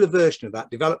particular version of that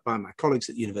developed by my colleagues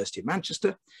at the University of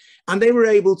Manchester. And they were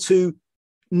able to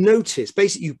notice,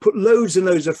 basically you put loads and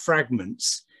loads of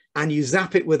fragments and you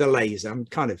zap it with a laser. I'm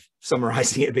kind of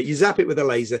summarizing it a bit. You zap it with a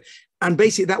laser and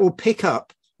basically that will pick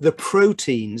up the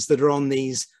proteins that are on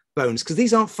these bones, because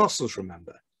these aren't fossils,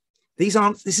 remember.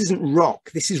 This isn't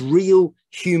rock, this is real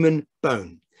human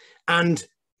bone. And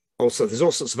also there's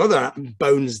all sorts of other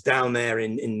bones down there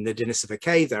in the Denisova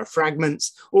Cave. There are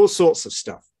fragments, all sorts of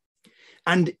stuff.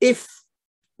 And if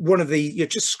you're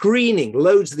just screening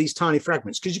loads of these tiny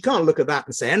fragments, because you can't look at that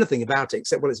and say anything about it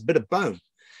except, well, it's a bit of bone.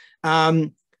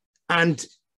 And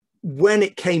when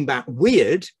it came back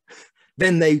weird,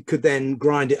 then they could then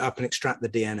grind it up and extract the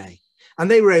DNA. And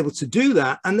they were able to do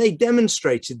that. And they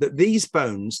demonstrated that these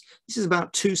bones, this is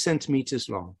about 2 centimeters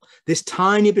long. This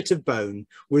tiny bit of bone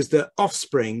was the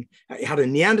offspring. It had a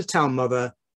Neanderthal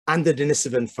mother and a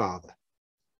Denisovan father.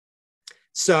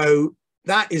 So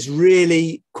that is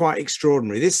really quite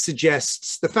extraordinary. This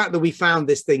suggests the fact that we found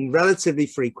this thing relatively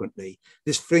frequently,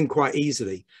 this thing quite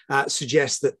easily,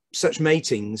 suggests that such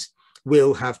matings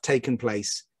will have taken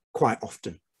place quite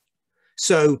often.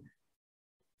 So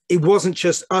it wasn't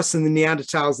just us and the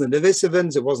Neanderthals and the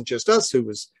Denisovans. It wasn't just us who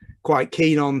was quite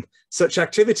keen on such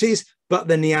activities, but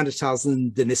the Neanderthals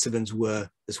and Denisovans were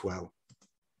as well.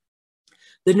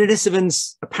 The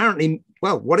Denisovans apparently,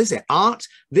 well, what is it? Art?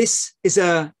 This is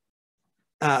a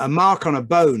mark on a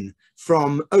bone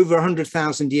from over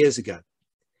 100,000 years ago.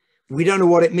 We don't know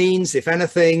what it means, if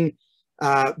anything,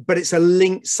 but it's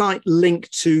a site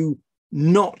linked to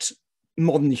not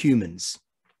modern humans.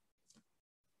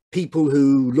 People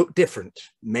who look different,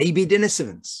 maybe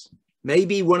Denisovans,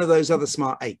 maybe one of those other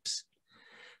smart apes.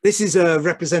 This is a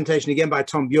representation again by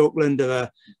Tom Bjorklund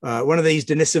of one of these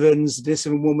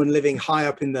Denisovan woman living high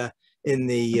up in the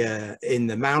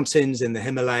mountains in the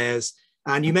Himalayas.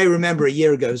 And you may remember a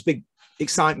year ago, there was big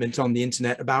excitement on the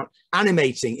internet about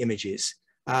animating images.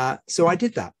 So I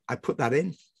did that. I put that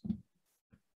in.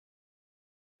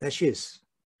 There she is,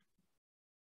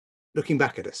 looking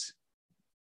back at us.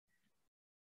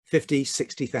 50,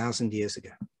 60,000 years ago.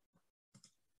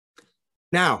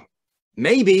 Now,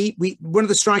 maybe one of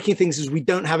the striking things is we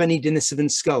don't have any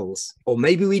Denisovan skulls, or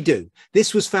maybe we do.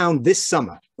 This was found this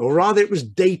summer, or rather it was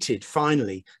dated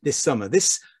finally this summer.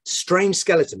 This strange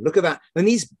skeleton, look at that. And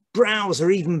these brows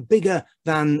are even bigger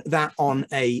than that on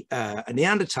a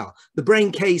Neanderthal. The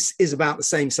brain case is about the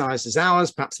same size as ours,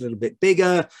 perhaps a little bit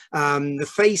bigger. The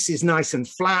face is nice and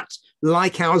flat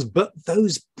like ours, but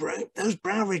those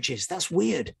brow ridges, that's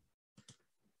weird.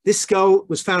 This skull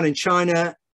was found in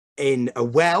China in a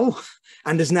well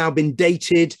and has now been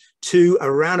dated to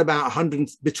around about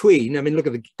 100 between, I mean, look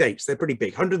at the dates, they're pretty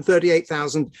big,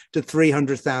 138,000 to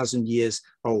 300,000 years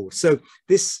old. So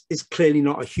this is clearly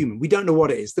not a human. We don't know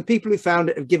what it is. The people who found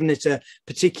it have given it a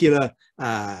particular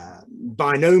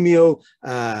binomial,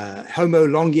 Homo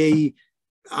longi.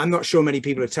 I'm not sure many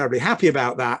people are terribly happy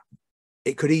about that.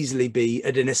 It could easily be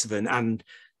a Denisovan, and,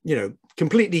 you know,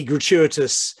 completely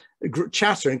gratuitous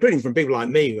chatter, including from people like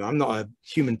me. I'm not a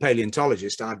human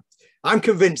paleontologist. I'm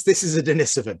convinced this is a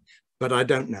Denisovan, but I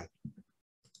don't know.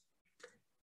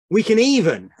 We can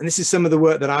even, and this is some of the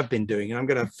work that I've been doing, and I'm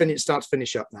going to start to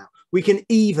finish up now. We can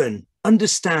even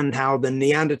understand how the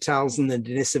Neanderthals and the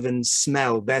Denisovans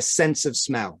smell, their sense of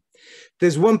smell.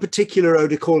 There's one particular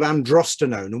odor called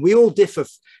androstenone, and we all differ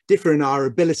in our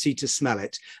ability to smell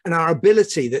it. And our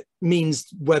ability, that means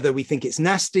whether we think it's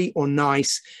nasty or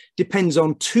nice, depends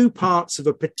on two parts of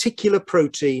a particular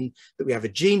protein that we have a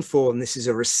gene for. And this is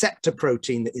a receptor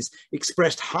protein that is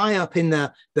expressed high up in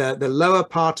the lower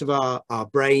part of our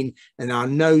brain, and our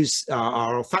nose,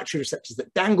 our olfactory receptors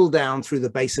that dangle down through the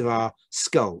base of our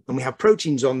skull. And we have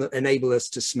proteins on that enable us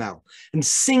to smell. And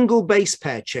single base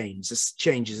pair changes,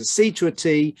 a C to a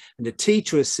T and a T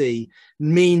to a C,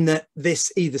 mean that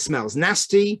this either smells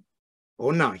nasty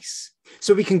or nice.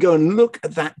 So we can go and look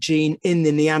at that gene in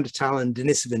the Neanderthal and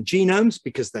Denisovan genomes,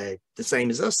 because they're the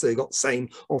same as us. They've got the same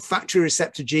olfactory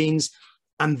receptor genes,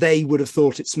 and they would have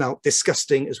thought it smelled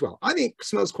disgusting as well. I think it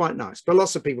smells quite nice, but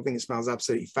lots of people think it smells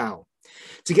absolutely foul.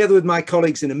 Together with my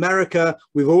colleagues in America,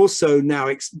 we've also now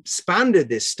expanded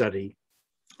this study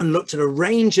and looked at a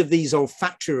range of these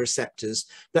olfactory receptors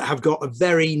that have got a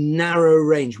very narrow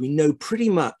range. We know pretty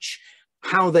much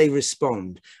how they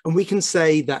respond. And we can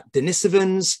say that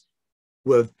Denisovans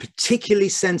were particularly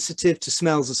sensitive to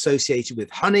smells associated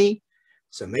with honey.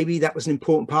 So maybe that was an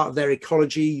important part of their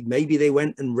ecology. Maybe they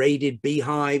went and raided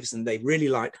beehives and they really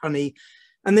liked honey.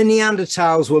 And the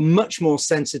Neanderthals were much more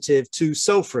sensitive to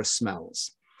sulfurous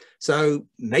smells. So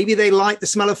maybe they liked the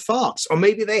smell of farts, or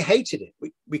maybe they hated it.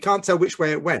 We can't tell which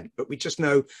way it went, but we just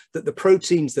know that the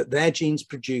proteins that their genes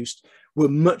produced were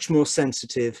much more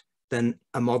sensitive than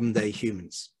a modern day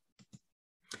humans.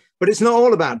 But it's not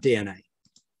all about DNA.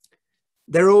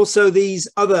 There are also these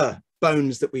other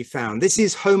bones that we found. This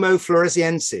is Homo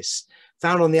floresiensis,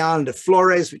 found on the island of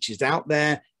Flores, which is out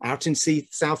there, out in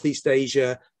Southeast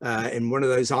Asia, in one of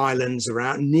those islands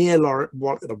around near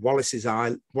the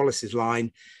Wallace's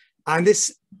Line. And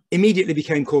this immediately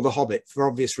became called the Hobbit for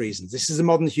obvious reasons. This is a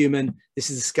modern human. This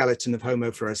is the skeleton of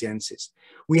Homo floresiensis.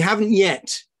 We haven't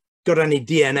yet got any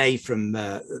DNA from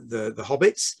the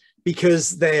hobbits,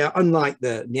 because they are, unlike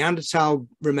the Neanderthal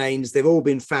remains, they've all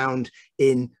been found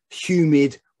in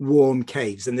humid, warm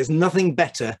caves. And there's nothing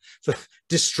better for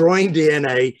destroying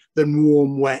DNA than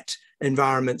warm, wet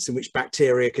environments in which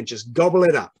bacteria can just gobble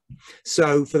it up.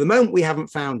 So for the moment, we haven't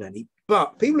found any.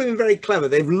 But people have been very clever.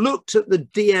 They've looked at the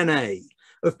DNA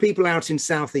of people out in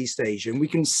Southeast Asia, and we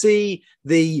can see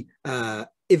the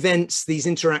events, these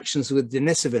interactions with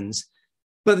Denisovans.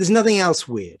 But there's nothing else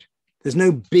weird. There's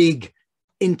no big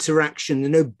interaction,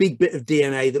 there's no big bit of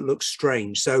DNA that looks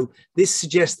strange. So this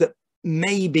suggests that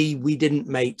maybe we didn't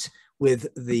mate with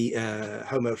the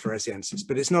Homo floresiensis,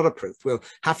 but it's not a proof. We'll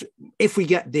have to, if we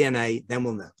get DNA, then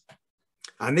we'll know.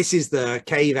 And this is the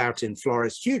cave out in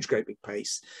Flores, huge, great big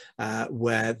place,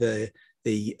 where the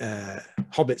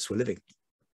hobbits were living.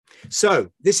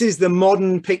 So this is the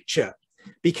modern picture,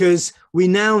 because we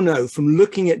now know from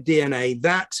looking at DNA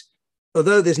that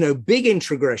although there's no big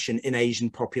introgression in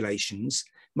Asian populations,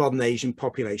 modern Asian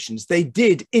populations, they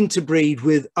did interbreed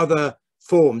with other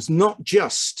forms, not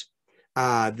just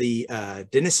the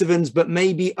Denisovans, but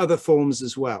maybe other forms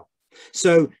as well.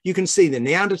 So you can see the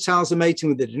Neanderthals are mating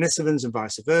with the Denisovans and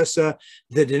vice versa.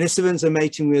 The Denisovans are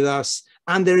mating with us.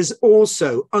 And there is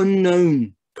also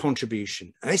unknown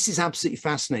contribution. And this is absolutely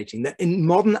fascinating, that in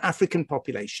modern African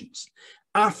populations,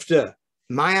 after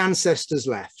my ancestors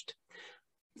left,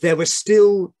 there were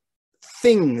still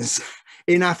things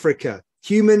in Africa.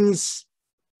 Humans,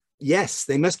 yes,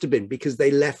 they must have been, because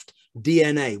they left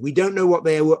DNA. We don't know what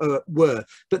they were,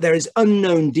 but there is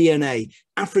unknown DNA.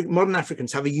 Modern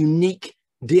Africans have a unique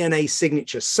DNA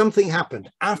signature. Something happened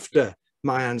after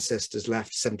my ancestors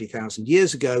left 70,000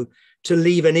 years ago to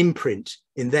leave an imprint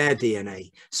in their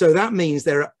DNA. So that means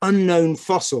there are unknown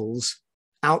fossils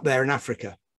out there in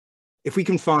Africa. If we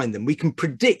can find them, we can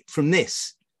predict from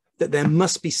this that there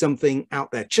must be something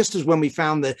out there. Just as when we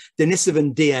found the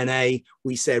Denisovan DNA,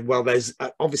 we said, well, there's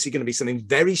obviously going to be something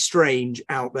very strange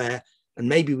out there. And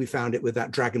maybe we found it with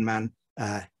that Dragon Man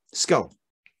skull.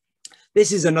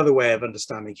 This is another way of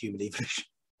understanding human evolution,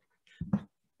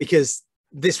 because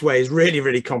this way is really,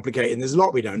 really complicated. And there's a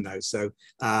lot we don't know. So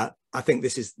I think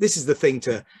this is the thing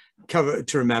to cover,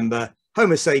 to remember.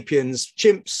 Homo sapiens,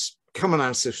 chimps, common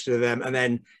ancestor to them. And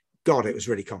then, God, it was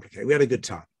really complicated. We had a good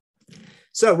time.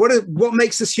 So what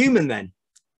makes us human then,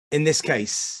 in this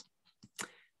case?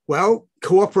 Well,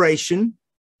 cooperation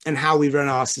and how we run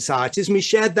our societies. And we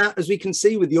shared that, as we can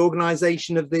see, with the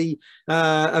organization of the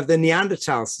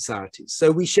Neanderthal societies. So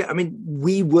we share, I mean,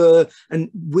 we and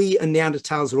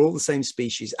Neanderthals are all the same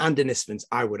species, and Denisovans,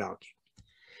 I would argue.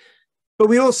 But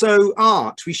we also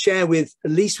art, we share with,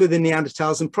 at least with the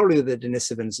Neanderthals and probably with the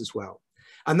Denisovans as well.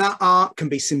 And that art can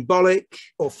be symbolic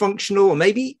or functional, or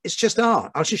maybe it's just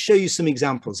art. I'll just show you some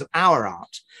examples of our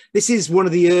art. This is one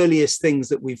of the earliest things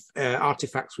that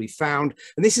artifacts we've found.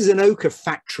 And this is an ochre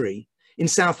factory in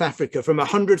South Africa from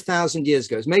 100,000 years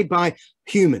ago. It's made by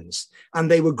humans,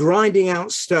 and they were grinding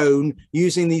out stone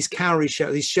using these cowrie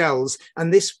these shells.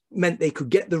 And this meant they could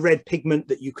get the red pigment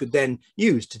that you could then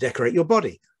use to decorate your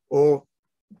body or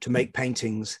to make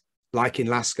paintings like in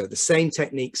Lascaux. The same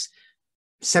techniques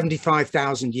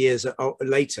 75,000 years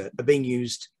later are being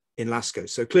used in Lascaux.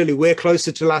 So clearly we're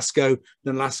closer to Lascaux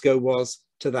than Lascaux was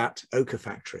to that ochre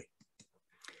factory.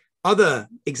 Other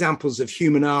examples of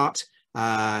human art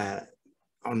on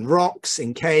rocks,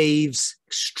 in caves,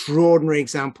 extraordinary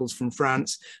examples from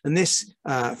France. And this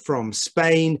from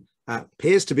Spain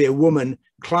appears to be a woman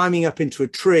climbing up into a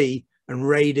tree and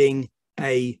raiding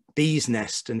a bee's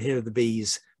nest. And here are the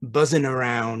bees buzzing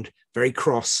around, very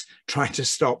cross, trying to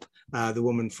stop the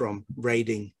woman from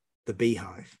raiding the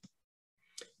beehive.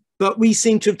 But we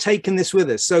seem to have taken this with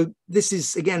us. So this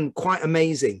is, again, quite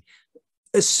amazing.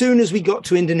 As soon as we got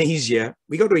to Indonesia,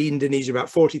 about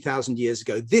 40,000 years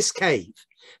ago, this cave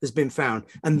has been found.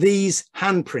 And these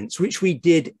handprints, which we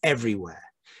did everywhere.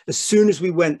 As soon as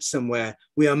we went somewhere,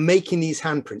 we are making these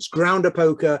handprints, ground up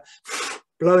ochre,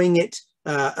 blowing it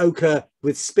ochre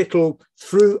with spittle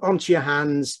through onto your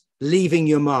hands, leaving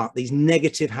your mark, these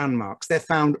negative hand marks. They're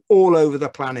found all over the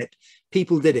planet.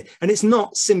 People did it. And it's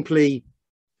not simply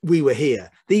we were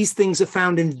here. These things are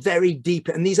found in very deep,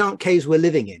 and these aren't caves we're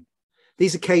living in.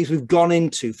 These are caves we've gone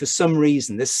into for some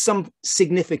reason. There's some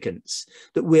significance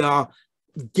that we are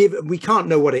given. We can't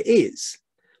know what it is,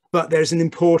 but there's an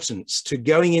importance to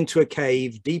going into a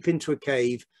cave, deep into a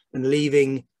cave, and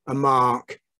leaving a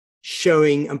mark,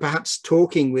 showing and perhaps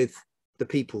talking with the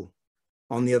people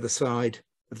on the other side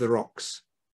of the rocks.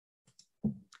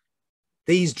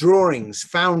 These drawings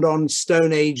found on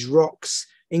Stone Age rocks,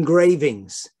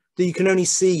 engravings that you can only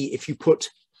see if you put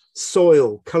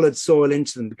soil, colored soil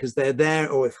into them, because they're there,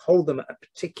 or if hold them at a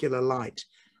particular light.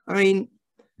 I mean,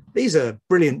 these are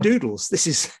brilliant doodles. This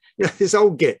is, you know, this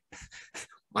old git.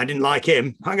 I didn't like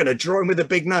him. I'm going to draw him with a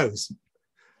big nose.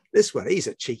 This one, he's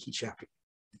a cheeky chappy.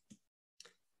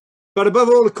 But above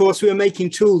all, of course, we were making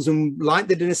tools, and like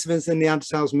the Denisovans and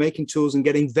Neanderthals, making tools and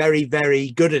getting very,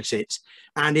 very good at it.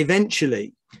 And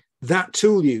eventually that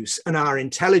tool use and our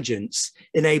intelligence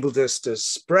enabled us to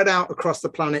spread out across the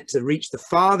planet to reach the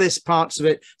farthest parts of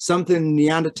it, something the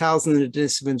Neanderthals and the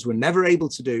Denisovans were never able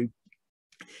to do.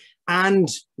 And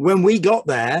when we got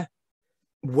there,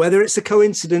 whether it's a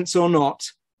coincidence or not,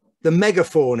 the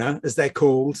megafauna, as they're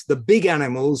called, the big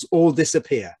animals, all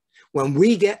disappear. When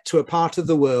we get to a part of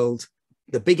the world,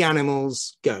 the big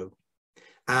animals go,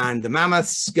 and the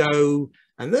mammoths go,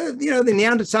 and the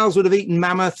Neanderthals would have eaten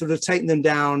mammoth, would have taken them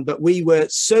down, but we were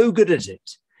so good at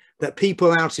it that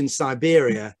people out in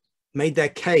Siberia made their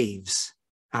caves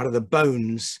out of the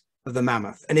bones of the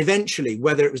mammoth. And eventually,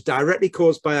 whether it was directly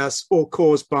caused by us or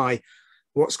caused by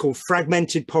what's called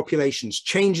fragmented populations,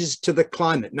 changes to the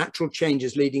climate, natural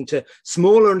changes leading to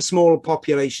smaller and smaller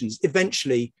populations,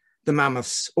 eventually the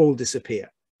mammoths all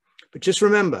disappear. But just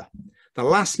remember, the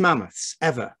last mammoths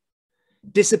ever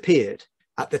disappeared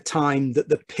at the time that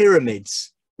the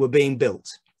pyramids were being built,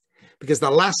 because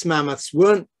the last mammoths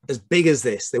weren't as big as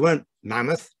this. They weren't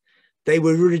mammoth. They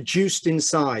were reduced in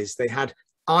size. They had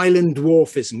island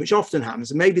dwarfism, which often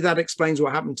happens. And maybe that explains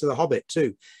what happened to the Hobbit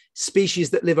too. Species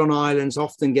that live on islands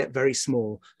often get very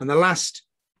small. And the last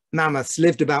mammoths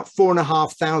lived about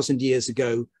 4,500 years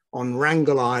ago on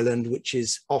Wrangel Island, which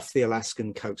is off the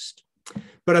Alaskan coast.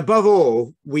 But above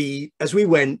all, as we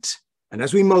went and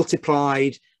as we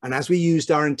multiplied and as we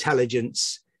used our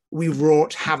intelligence, we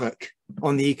wrought havoc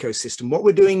on the ecosystem. What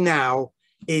we're doing now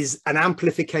is an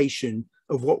amplification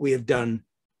of what we have done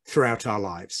throughout our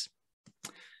lives.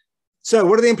 So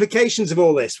what are the implications of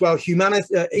all this? Well,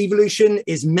 evolution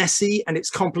is messy and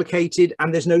it's complicated,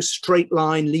 and there's no straight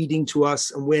line leading to us,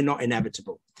 and we're not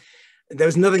inevitable.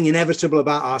 There's nothing inevitable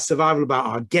about our survival, about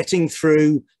our getting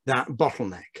through that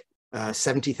bottleneck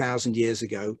 70,000 years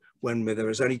ago when there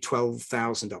was only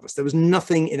 12,000 of us. There was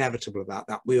nothing inevitable about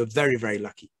that. We were very, very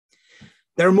lucky.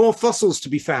 There are more fossils to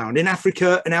be found in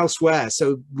Africa and elsewhere.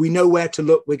 So we know where to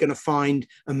look. We're going to find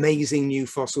amazing new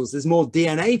fossils. There's more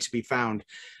DNA to be found,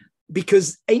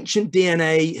 because ancient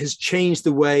DNA has changed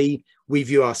the way we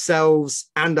view ourselves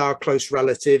and our close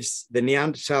relatives, the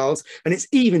Neanderthals, and it's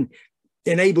even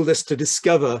enabled us to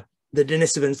discover the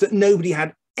Denisovans that nobody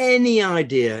had any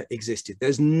idea existed.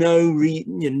 There's no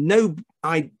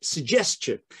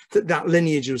suggestion that that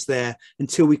lineage was there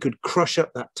until we could crush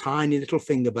up that tiny little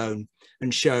finger bone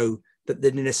and show that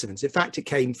the Denisovans. In fact, it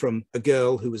came from a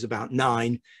girl who was about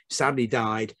 9, sadly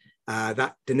died.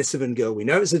 That Denisovan girl, we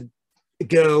know it was a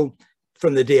girl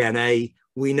from the DNA.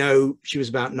 We know she was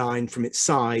about 9 from its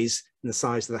size and the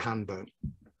size of the hand bone.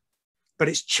 But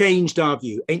it's changed our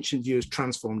view. Ancient view has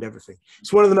transformed everything.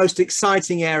 It's one of the most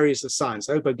exciting areas of science.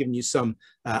 I hope I've given you some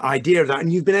idea of that.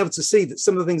 And you've been able to see that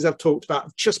some of the things I've talked about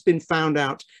have just been found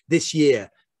out this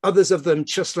year. Others of them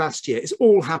just last year. It's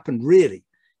all happened really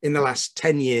in the last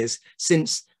 10 years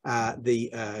since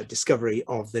the discovery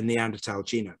of the Neanderthal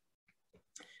genome.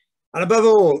 And above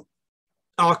all,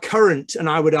 our current, and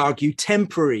I would argue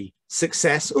temporary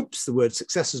success, oops, the word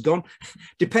success has gone,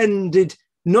 depended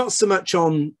not so much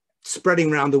on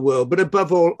spreading around the world, but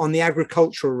above all on the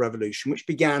agricultural revolution, which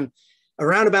began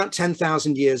around about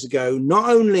 10,000 years ago, not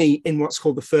only in what's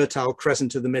called the Fertile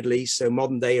Crescent of the Middle East, so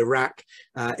modern day Iraq,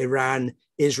 Iran,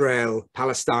 Israel,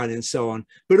 Palestine, and so on,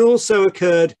 but also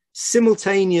occurred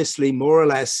simultaneously, more or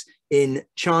less, in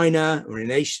China or in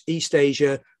East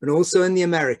Asia, and also in the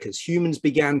Americas. Humans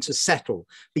began to settle,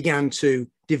 began to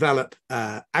develop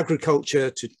agriculture,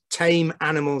 to tame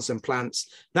animals and plants.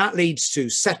 That leads to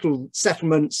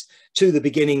settlements, to the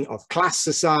beginning of class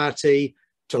society,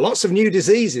 to lots of new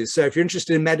diseases. So if you're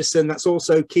interested in medicine, that's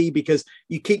also key, because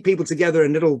you keep people together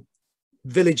in little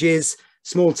villages,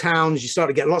 small towns, you start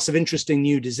to get lots of interesting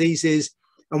new diseases.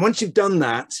 And once you've done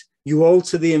that, you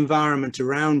alter the environment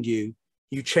around you.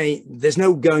 You change, there's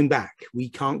no going back. We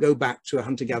can't go back to a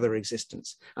hunter-gatherer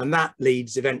existence. And that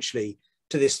leads eventually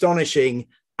to the astonishing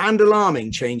and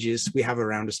alarming changes we have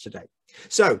around us today.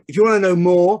 So if you want to know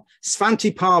more,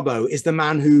 Svante Pääbo is the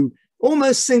man who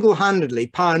almost single-handedly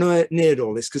pioneered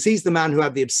all this, because he's the man who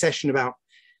had the obsession about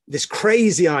this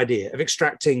crazy idea of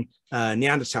extracting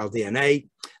Neanderthal DNA.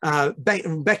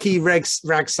 Becky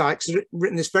Ragg-Sykes has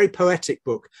written this very poetic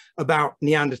book about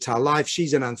Neanderthal life.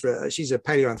 She's a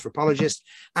paleoanthropologist.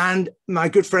 And my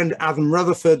good friend Adam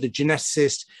Rutherford, the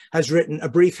geneticist, has written a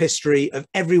brief history of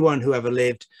everyone who ever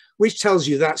lived, which tells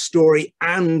you that story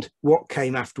and what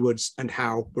came afterwards and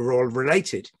how we're all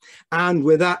related. And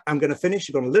with that, I'm going to finish.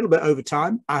 I've gone a little bit over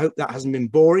time. I hope that hasn't been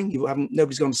boring.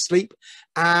 Nobody's gone to sleep.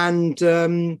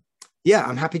 And yeah,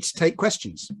 I'm happy to take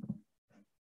questions.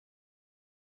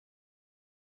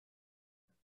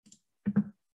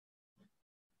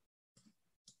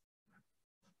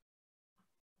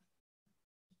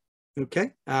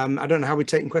 Okay, I don't know how we're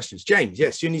taking questions. James,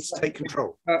 yes, you need to take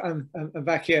control. I'm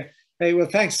back here. Hey, well,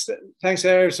 thanks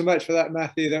ever so much for that,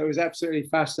 Matthew. That was absolutely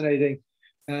fascinating.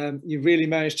 You really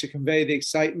managed to convey the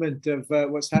excitement of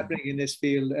what's happening in this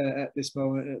field at this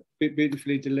moment.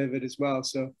 Beautifully delivered as well.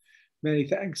 So Many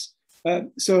thanks.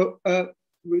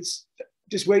 We're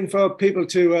just waiting for people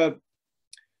to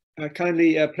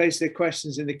kindly place their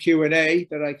questions in the Q&A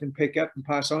that I can pick up and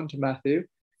pass on to Matthew.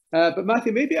 But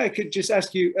Matthew, maybe I could just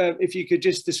ask you if you could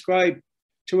just describe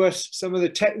to us some of the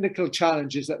technical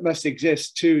challenges that must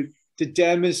exist to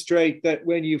demonstrate that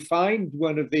when you find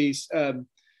one of these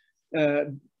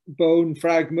bone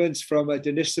fragments from a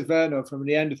Denisovan or from a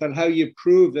Neanderthal, how you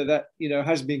prove that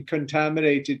has been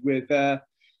contaminated with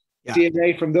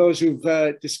DNA from those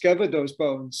who've discovered those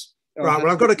bones. Right.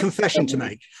 Well, I've got a confession to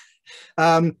make.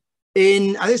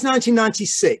 In I think it's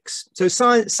 1996. So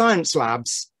science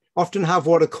labs often have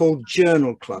what are called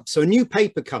journal clubs. So a new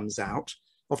paper comes out,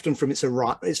 often from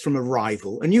it's from a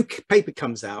rival. A new paper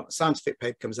comes out, a scientific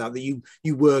paper comes out that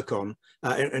you work on,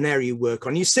 an area you work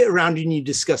on. You sit around and you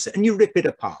discuss it and you rip it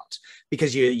apart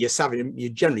because you're savage. You're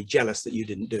generally jealous that you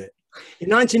didn't do it. In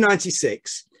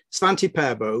 1996, Svante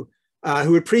Pääbo,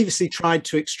 who had previously tried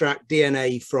to extract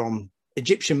DNA from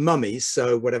Egyptian mummies,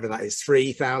 so whatever that is,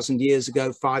 3,000 years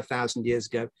ago, 5,000 years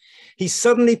ago, he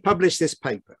suddenly published this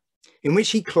paper in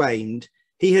which he claimed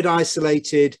he had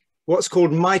isolated what's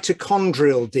called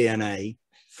mitochondrial DNA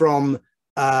from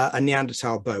a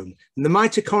Neanderthal bone. And the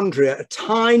mitochondria are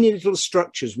tiny little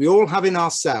structures we all have in our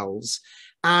cells,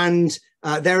 and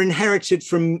they're inherited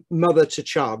from mother to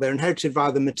child. They're inherited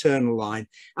via the maternal line,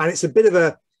 and it's a bit of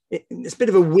a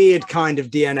weird kind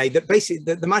of DNA that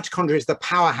basically the mitochondria is the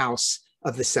powerhouse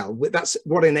of the cell. That's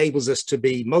what enables us to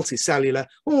be multicellular.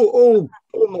 All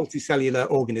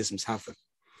multicellular organisms have them.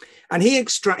 And he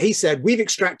said, we've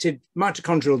extracted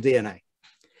mitochondrial DNA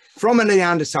from a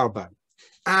Neanderthal bone.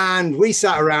 And we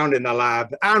sat around in the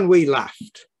lab and we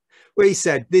laughed. We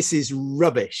said, this is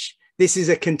rubbish. This is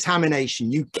a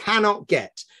contamination. You cannot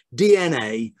get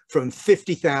DNA from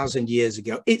 50,000 years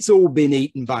ago. It's all been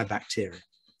eaten by bacteria.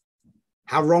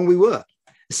 How wrong we were.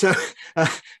 So,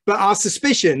 but our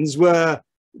suspicions were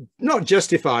not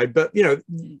justified, but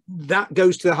that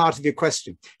goes to the heart of your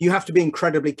question. You have to be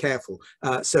incredibly careful.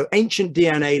 So ancient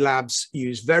DNA labs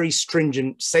use very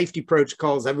stringent safety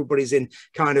protocols. Everybody's in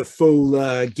kind of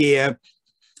full gear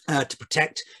to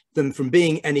protect them from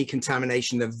being any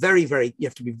contamination. They're you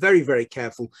have to be very, very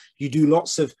careful. You do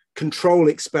lots of control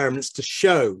experiments to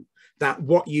show that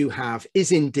what you have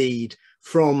is indeed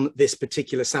from this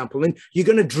particular sample, and you're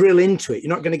going to drill into it.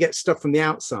 You're not going to get stuff from the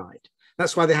outside.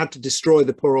 That's why they had to destroy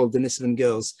the poor old Denisovan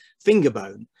girl's finger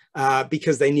bone,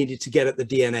 because they needed to get at the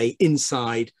DNA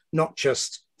inside, not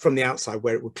just from the outside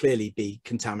where it would clearly be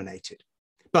contaminated.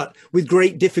 But with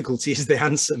great difficulty is the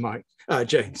answer,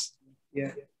 James.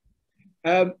 Yeah.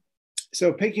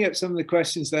 So picking up some of the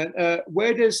questions then,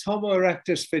 where does Homo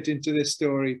erectus fit into this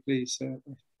story, please?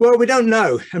 Well, we don't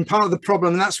know. And part of the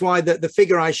problem, and that's why the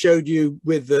figure I showed you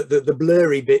with the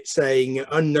blurry bit saying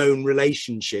unknown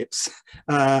relationships,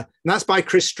 and that's by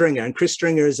Chris Stringer. And Chris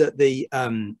Stringer is at the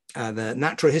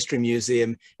Natural History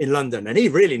Museum in London. And he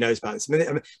really knows about this. I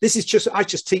mean, this is just, I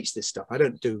just teach this stuff. I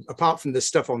don't do, apart from the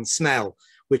stuff on smell,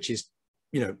 which is,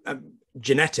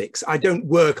 genetics, I don't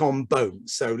work on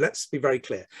bones. So let's be very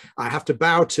clear. I have to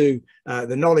bow to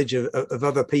the knowledge of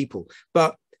other people.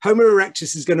 But Homo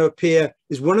erectus is going to appear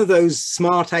as one of those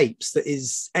smart apes that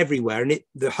is everywhere. And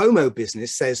the Homo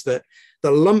business says that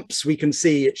the lumps we can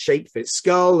see its shape of its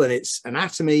skull and its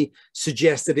anatomy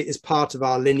suggest that it is part of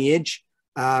our lineage,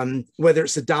 whether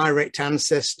it's a direct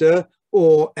ancestor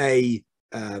or it's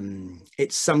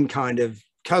some kind of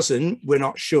cousin, we're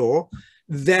not sure.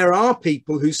 There are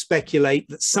people who speculate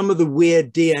that some of the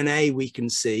weird DNA we can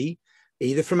see,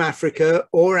 either from Africa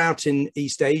or out in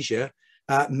East Asia,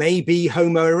 may be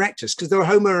Homo erectus, because there were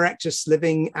Homo erectus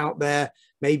living out there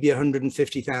maybe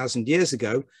 150,000 years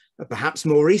ago, perhaps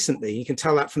more recently. You can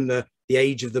tell that from the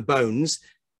age of the bones.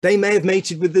 They may have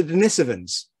mated with the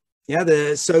Denisovans. Yeah,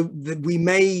 it's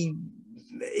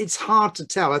hard to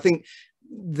tell. I think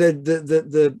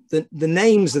the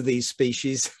names of these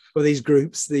species or these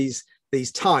groups, these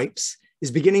types,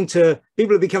 is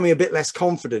people are becoming a bit less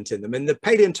confident in them, and the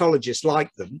paleontologists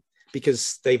like them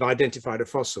because they've identified a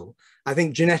fossil. I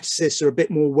think geneticists are a bit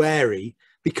more wary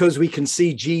because we can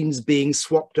see genes being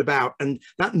swapped about, and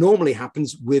that normally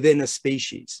happens within a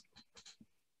species.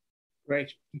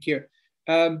 Great, thank you.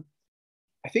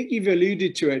 I think you've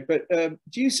alluded to it, but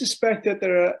do you suspect that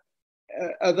there are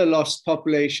other lost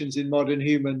populations in modern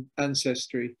human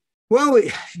ancestry? Well,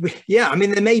 yeah, I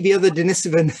mean, there may be other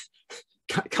Denisovan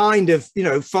kind of,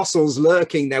 fossils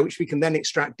lurking there, which we can then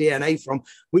extract DNA from,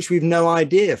 which we've no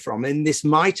idea from. And this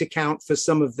might account for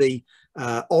some of the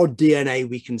odd DNA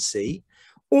we can see.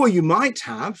 Or you might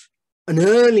have an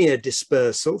earlier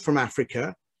dispersal from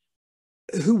Africa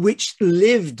which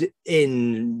lived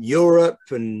in Europe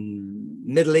and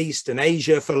Middle East and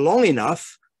Asia for long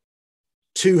enough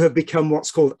to have become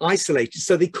what's called isolated.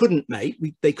 So they couldn't mate,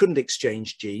 they couldn't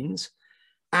exchange genes,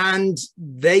 and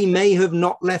they may have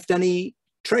not left any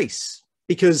trace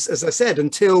because, as I said,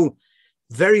 until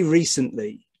very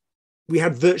recently, we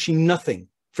had virtually nothing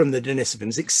from the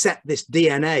Denisovans except this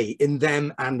DNA in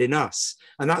them and in us.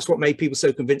 And that's what made people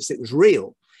so convinced it was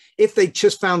real. If they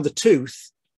just found the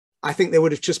tooth, I think there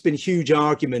would have just been huge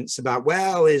arguments about,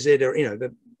 well, is it, or, you know,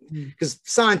 because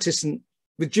scientists, and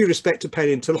with due respect to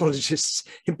paleontologists,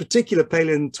 in particular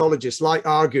paleontologists, like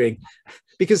arguing,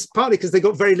 partly because they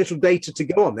got very little data to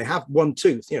go on. They have one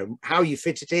tooth, you know, how you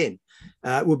fit it in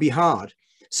would be hard.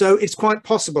 So it's quite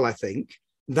possible, I think,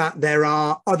 that there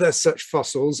are other such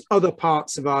fossils, other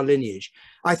parts of our lineage.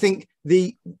 I think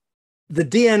the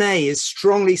DNA is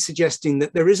strongly suggesting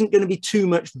that there isn't going to be too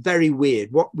much very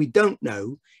weird. What we don't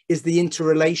know is the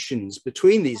interrelations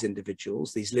between these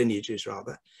individuals, these lineages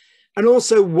rather, and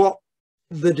also what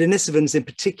the Denisovans in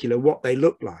particular, what they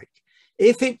look like.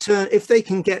 If they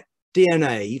can get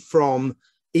DNA from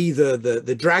either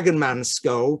the dragon man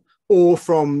skull or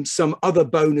from some other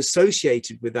bone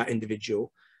associated with that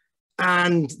individual,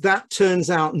 and that turns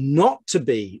out not to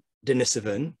be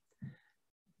Denisovan,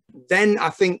 then I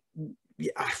think,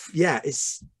 yeah,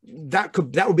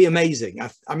 that would be amazing.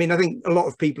 I mean, I think a lot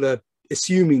of people are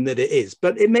assuming that it is,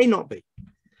 but it may not be.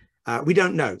 We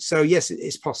don't know. So yes,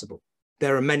 it's possible.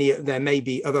 There may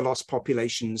be other lost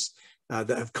populations that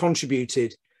have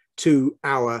contributed to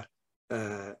our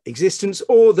existence,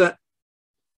 or that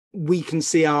we can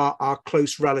see our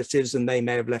close relatives and they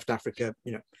may have left Africa,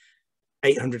 you know,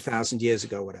 800,000 years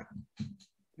ago, whatever.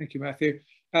 Thank you, Matthew.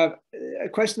 A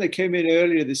question that came in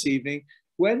earlier this evening: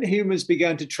 when humans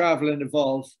began to travel and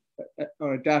evolve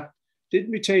or adapt, did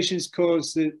mutations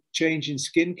cause the change in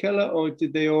skin color, or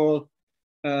did they all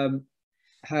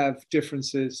have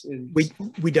differences in?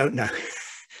 We don't know.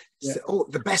 Yeah. So,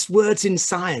 the best words in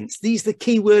science. These are the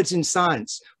key words in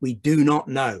science. We do not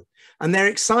know. And they're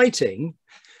exciting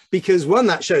because, one,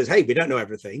 that shows, hey, we don't know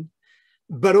everything,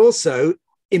 but also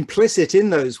implicit in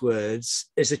those words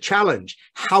is a challenge.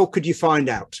 How could you find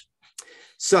out?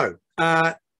 So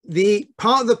the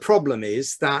part of the problem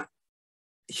is that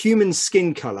human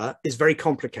skin color is very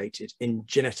complicated in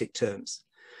genetic terms.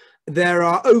 There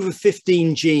are over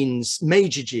 15 genes,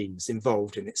 major genes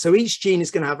involved in it. So each gene is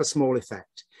going to have a small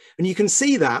effect. And you can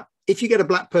see that if you get a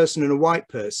black person and a white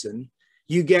person,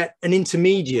 you get an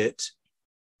intermediate.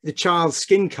 The child's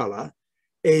skin color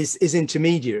is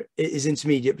intermediate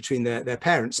between their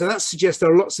parents. So that suggests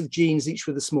there are lots of genes, each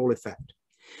with a small effect.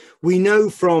 We know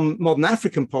from modern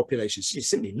African populations, you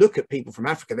simply look at people from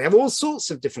Africa, they have all sorts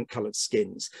of different colored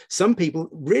skins. Some people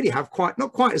really have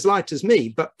not quite as light as me,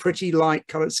 but pretty light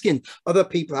colored skin. Other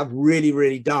people have really,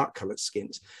 really dark colored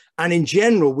skins. And in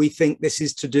general, we think this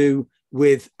is to do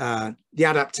with the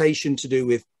adaptation to do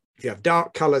with, if you have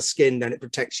dark colored skin, then it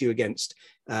protects you against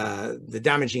the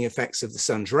damaging effects of the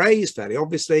sun's rays, fairly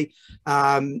obviously.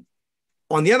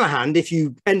 On the other hand, if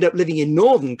you end up living in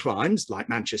northern climes like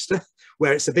Manchester,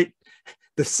 where it's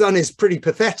the sun is pretty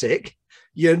pathetic,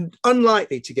 you're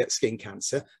unlikely to get skin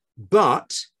cancer.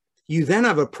 But you then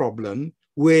have a problem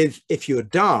with, if you're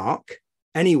dark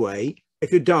anyway,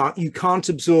 if you're dark, you can't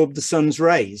absorb the sun's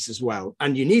rays as well.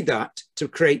 And you need that to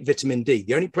create vitamin D.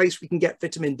 The only place we can get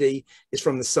vitamin D is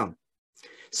from the sun.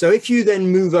 So if you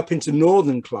then move up into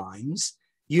northern climes,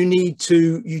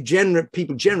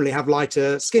 people generally have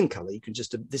lighter skin color. You can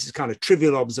this is kind of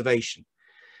trivial observation.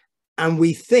 And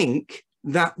we think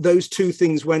that those two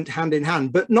things went hand in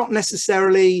hand, but not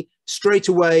necessarily straight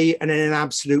away and in an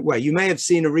absolute way. You may have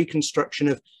seen a reconstruction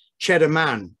of Cheddar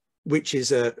Man, which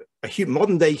is a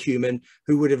modern day human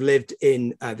who would have lived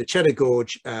in the Cheddar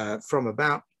Gorge from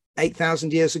about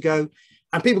 8,000 years ago.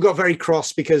 And people got very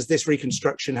cross because this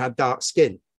reconstruction had dark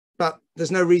skin, but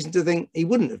there's no reason to think he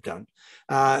wouldn't have done.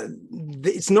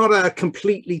 It's not a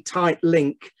completely tight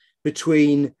link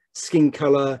between skin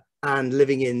color and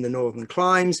living in the northern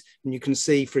climes. And you can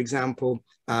see, for example,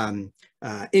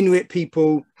 Inuit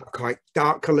people have quite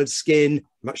dark colored skin,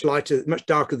 much lighter, much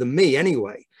darker than me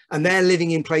anyway. And they're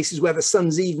living in places where the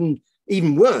sun's even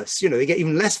worse. You know, they get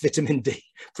even less vitamin D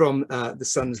from the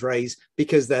sun's rays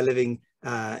because they're living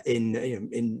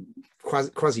in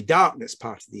quasi darkness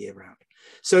part of the year round.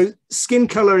 So skin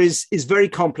color is very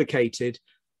complicated.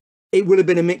 It would have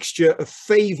been a mixture of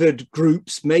favored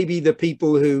groups. Maybe the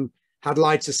people who had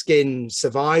lighter skin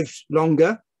survived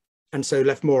longer and so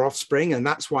left more offspring, and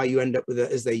that's why you end up with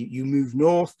it as you move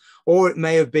north. Or it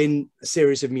may have been a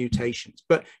series of mutations.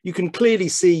 But you can clearly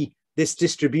see this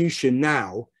distribution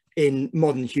now in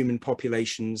modern human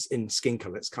populations in skin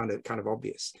color. It's kind of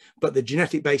obvious, but the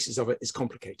genetic basis of it is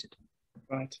complicated.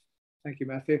 Right. Thank you,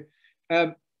 Matthew.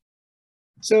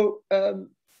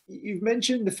 You've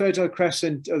mentioned the Fertile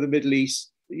Crescent of the Middle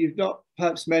East. You've not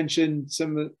perhaps mentioned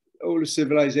some of the older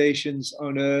civilizations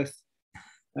on Earth,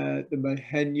 the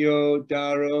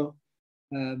Mohenjo-Daro,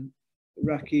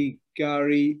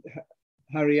 Rakhigarhi,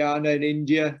 Haryana in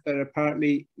India, that are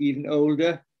apparently even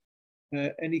older.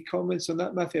 Any comments on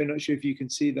that, Matthew? I'm not sure if you can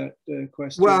see that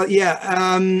question. Well,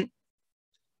 yeah,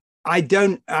 I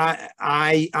don't.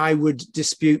 I would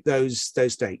dispute those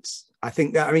dates. I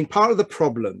think that, I mean, part of the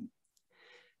problem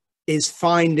is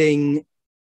finding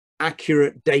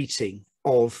accurate dating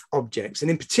of objects, and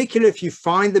in particular, if you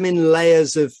find them in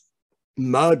layers of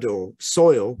mud or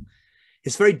soil,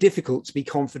 it's very difficult to be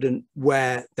confident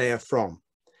where they are from.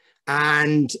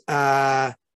 And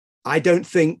I don't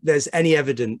think there's any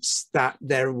evidence that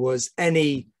there was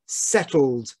any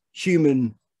settled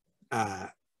human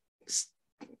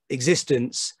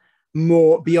existence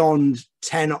more beyond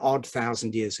 10-odd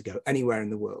thousand years ago, anywhere in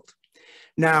the world.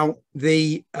 Now,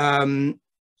 to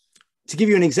give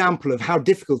you an example of how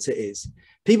difficult it is,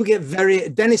 people get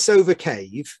Denisova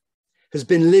Cave has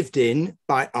been lived in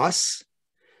by us,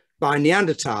 by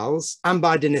Neanderthals, and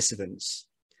by Denisovans.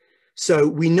 So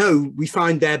we know, we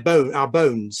find our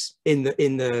bones in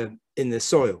the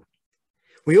soil.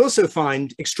 We also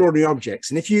find extraordinary objects.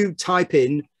 And if you type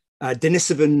in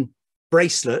Denisovan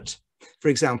bracelet, for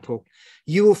example,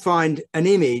 you will find an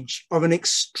image of an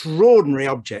extraordinary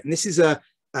object. And this is a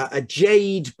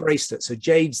jade bracelet. So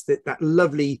jade's that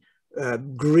lovely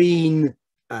green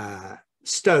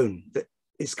stone that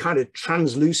is kind of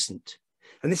translucent.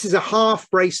 And this is a half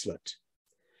bracelet.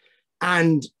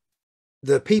 And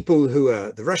the people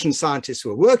the Russian scientists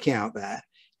who are working out there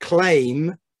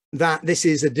claim that this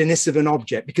is a Denisovan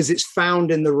object because it's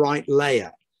found in the right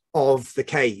layer of the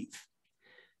cave.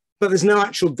 But there's no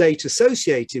actual date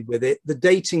associated with it. The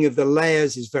dating of the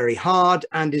layers is very hard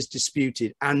and is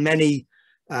disputed. And many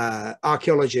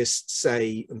archaeologists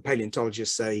say, and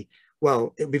paleontologists say,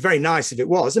 well, it would be very nice if it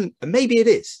was, and maybe it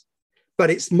is, but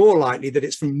it's more likely that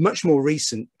it's from much more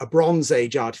recent, a Bronze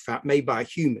Age artifact made by a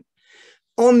human.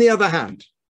 On the other hand,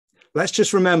 let's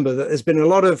just remember that there's been a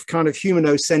lot of kind of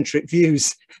humanocentric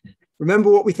views.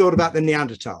 Remember what we thought about the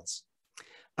Neanderthals.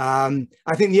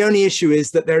 I think the only issue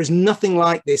is that there is nothing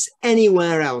like this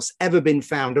anywhere else ever been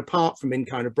found apart from in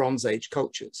kind of Bronze Age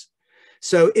cultures.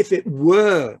 So if it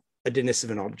were a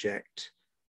Denisovan object,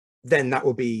 then that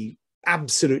would be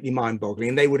absolutely mind-boggling.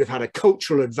 And they would have had a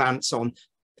cultural advance on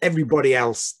everybody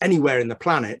else anywhere in the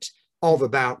planet of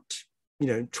about,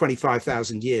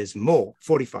 25,000 years more,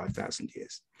 45,000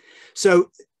 years. So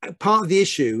part of the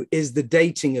issue is the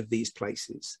dating of these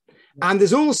places. And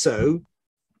there's also,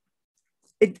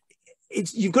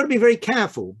 you've got to be very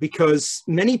careful because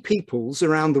many peoples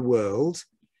around the world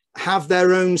have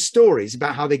their own stories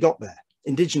about how they got there.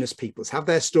 Indigenous peoples have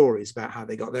their stories about how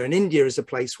they got there. And India is a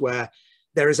place where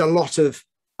there is a lot of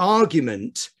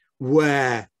argument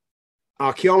where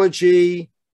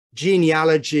archaeology,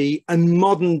 genealogy, and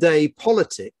modern day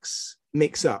politics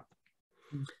mix up.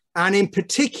 And in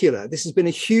particular, this has been a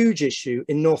huge issue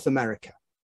in North America.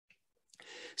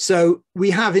 So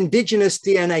we have indigenous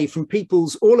DNA from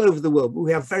peoples all over the world, but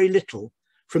we have very little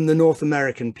from the North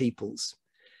American peoples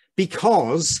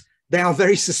because they are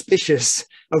very suspicious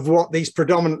of what these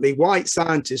predominantly white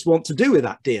scientists want to do with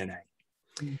that DNA.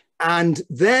 And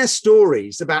their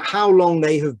stories about how long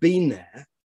they have been there,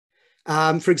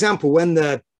 for example, when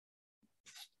the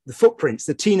footprints,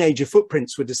 the teenager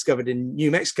footprints were discovered in New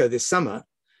Mexico this summer,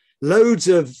 loads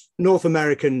of North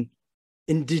American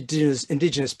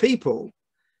indigenous people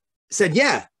said,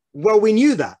 yeah, well, we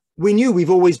knew that. We knew we've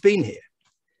always been here.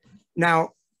 Now,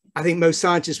 I think most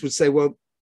scientists would say, well,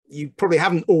 you probably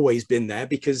haven't always been there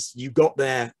because you got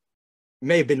there, it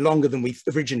may have been longer than we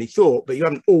originally thought, but you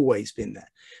haven't always been there.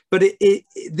 But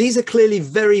these are clearly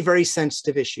very, very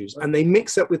sensitive issues, and they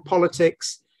mix up with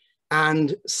politics,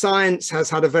 and science has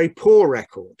had a very poor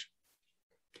record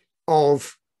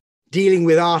of dealing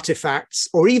with artifacts,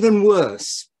 or even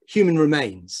worse, human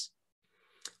remains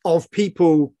of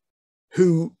people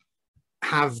who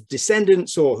have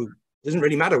descendants, or who, doesn't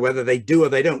really matter whether they do or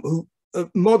they don't, who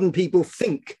modern people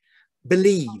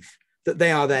believe that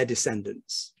they are their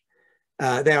descendants,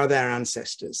 they are their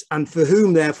ancestors, and for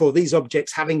whom, therefore, these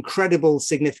objects have incredible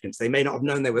significance. They may not have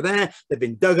known they were there, they've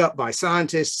been dug up by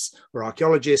scientists or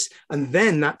archaeologists, and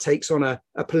then that takes on a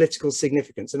political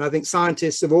significance. And I think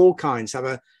scientists of all kinds have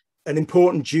an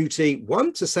important duty,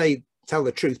 one, to tell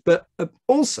the truth, but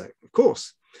also, of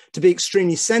course, to be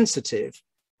extremely sensitive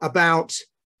about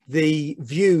the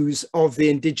views of the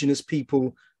indigenous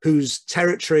people whose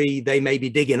territory they may be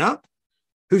digging up,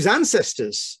 whose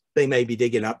ancestors they may be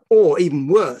digging up, or even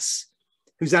worse,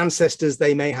 whose ancestors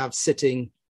they may have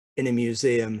sitting in a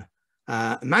museum.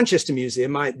 Manchester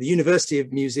Museum, the University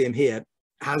Museum here,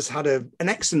 has had an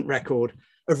excellent record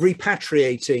of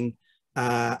repatriating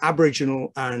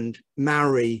Aboriginal and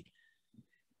Maori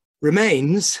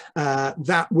remains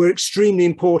that were extremely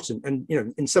important. And, you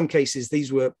know, in some cases,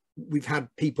 we've had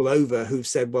people over who've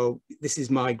said, well, this is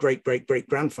my great, great, great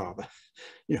grandfather,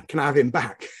 you know, can I have him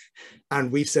back?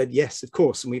 And we've said, yes, of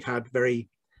course. And we've had very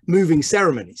moving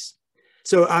ceremonies.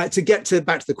 So to get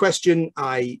back to the question,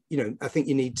 I think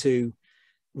we need to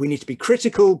be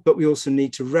critical, but we also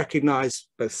need to recognize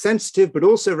both sensitive, but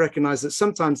also recognize that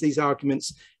sometimes these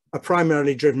arguments are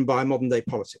primarily driven by modern day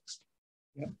politics.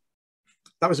 Yeah.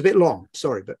 That was a bit long,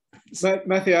 sorry, but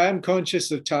Matthew, I am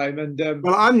conscious of time, and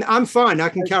well, I'm fine. I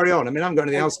can carry on. I mean, I haven't got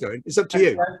anything else going. It's up to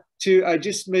you. I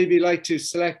just maybe like to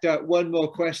select out one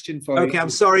more question for you. Okay, I'm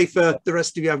sorry for the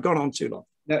rest of you. I've gone on too long.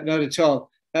 Not at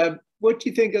all. What do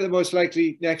you think are the most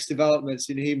likely next developments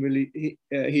in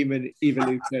human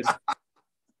evolution?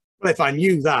 Well, if I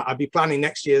knew that, I'd be planning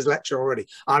next year's lecture already.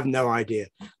 I have no idea.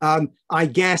 I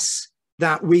guess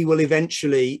that we will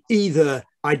eventually either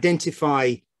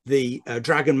identify the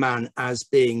dragon man as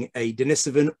being a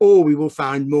Denisovan, or we will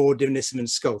find more Denisovan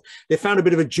skulls. They found a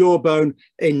bit of a jawbone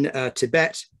in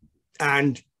Tibet,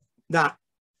 and that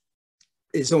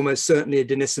is almost certainly a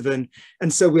Denisovan.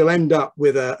 And so we'll end up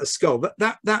with a skull. But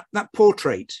that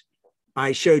portrait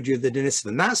I showed you of the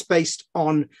Denisovan, that's based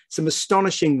on some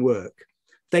astonishing work.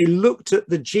 They looked at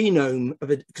the genome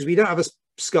of it, because we don't have a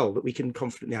skull that we can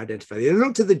confidently identify. They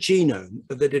looked at the genome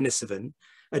of the Denisovan,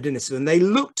 They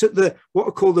looked at what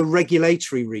are called the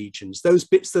regulatory regions, those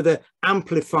bits that are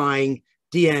amplifying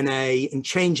DNA and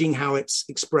changing how it's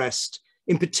expressed,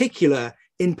 in particular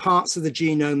in parts of the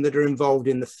genome that are involved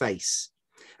in the face.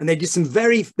 And they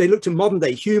looked at modern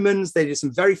day humans, they did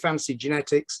some very fancy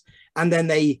genetics, and then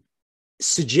they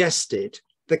suggested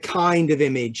the kind of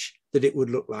image that it would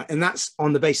look like. And that's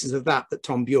on the basis of that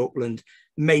Tom Bjorklund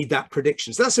made that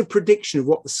prediction. So that's a prediction of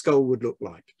what the skull would look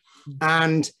like.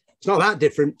 And it's not that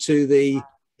different to the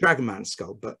Dragon Man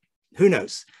skull, but who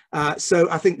knows? So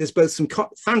I think there's both some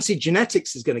fancy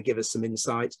genetics is going to give us some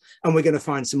insight, and we're going to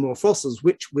find some more fossils,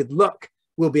 which with luck,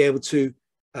 we'll be able to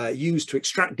use to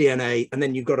extract DNA. And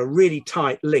then you've got a really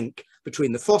tight link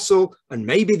between the fossil and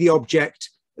maybe the object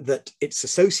that it's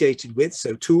associated with.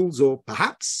 So tools or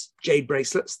perhaps jade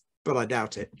bracelets, but I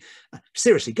doubt it.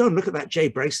 Seriously, go and look at that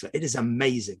jade bracelet. It is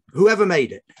amazing. Whoever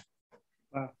made it.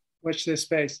 Wow, watch this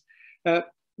space.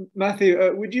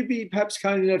 Matthew, would you be perhaps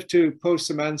kind enough to post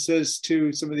some answers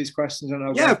to some of these questions on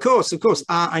our web? Of course.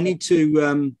 I need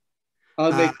to...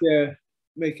 I'll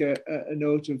make a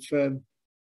note of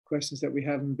questions that we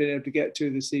haven't been able to get to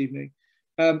this evening.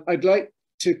 I'd like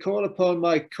to call upon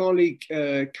my colleague,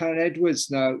 Karen Edwards,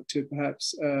 now to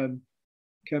perhaps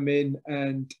come in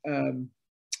and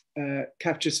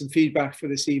capture some feedback for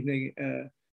this evening.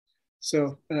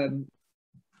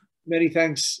 Many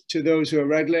thanks to those who are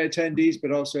regular attendees,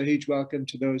 but also a huge welcome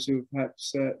to those who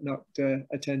perhaps not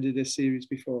attended this series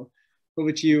before.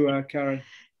 Over to you, Karen.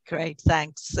 Great,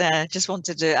 thanks. Just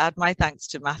wanted to add my thanks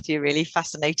to Matthew. Really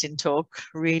fascinating talk,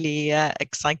 really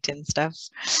exciting stuff.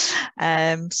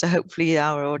 So hopefully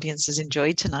our audience has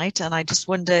enjoyed tonight. And I just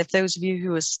wonder if those of you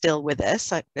who are still with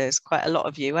us, there's quite a lot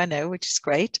of you I know, which is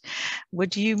great.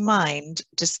 Would you mind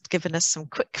just giving us some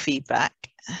quick feedback?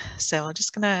 So I'm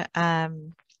just going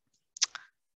to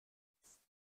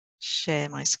share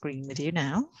my screen with you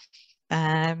now.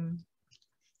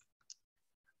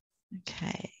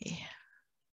 Okay.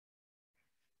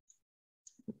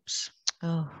 Oops.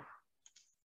 Oh,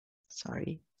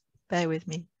 sorry. Bear with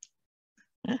me.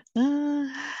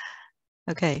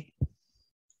 Okay.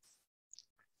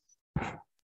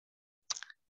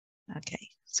 Okay.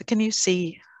 So can you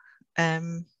see,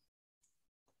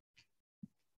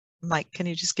 Mike, can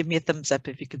you just give me a thumbs up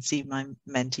if you can see my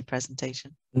Menti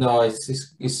presentation? No,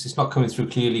 it's not coming through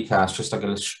clearly, Cass. It's just like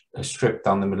a strip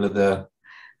down the middle of the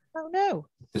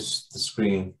the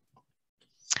screen.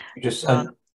 You just stop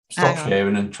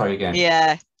sharing and try again.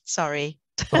 Yeah, sorry.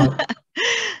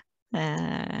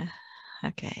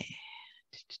 Okay.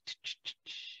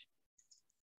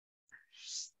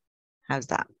 How's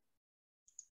that?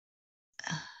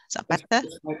 Is that better?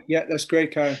 Yeah, that's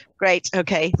great, Karen. Great.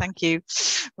 Okay, thank you.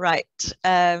 Right.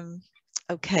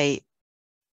 Okay.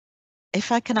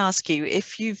 If I can ask you,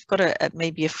 if you've got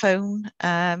maybe a phone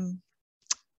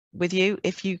with you,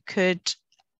 if you could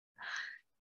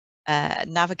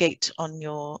navigate on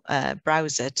your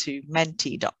browser to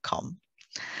menti.com,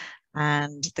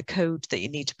 And the code that you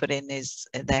need to put in is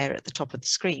there at the top of the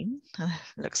screen.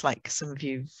 Looks like some of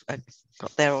you have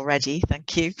got there already.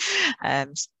 Thank you.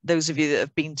 Those of you that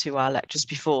have been to our lectures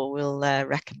before will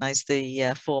recognise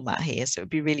the format here. So it would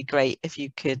be really great if you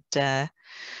could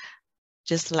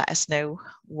just let us know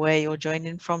where you're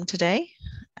joining from today.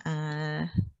 I'll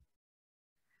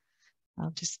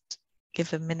just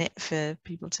give a minute for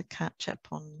people to catch up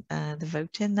on the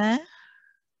voting there.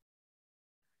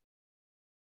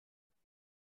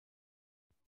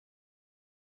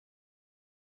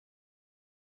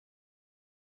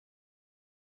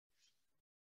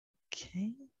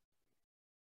 Okay.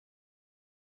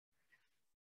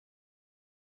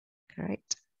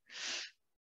 Great.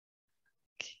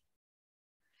 Okay.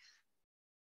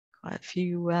 Quite a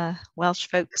few Welsh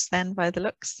folks then by the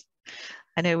looks.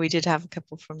 I know we did have a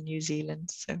couple from New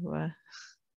Zealand, so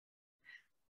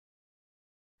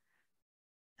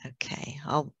okay,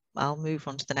 I'll move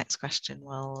on to the next question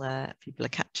while people are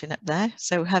catching up there.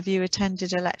 So have you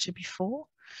attended a lecture before?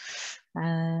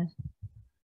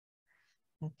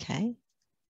 Okay.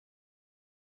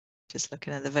 Just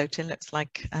looking at the voting, looks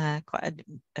like quite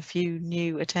a few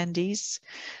new attendees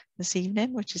this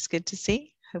evening, which is good to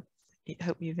see.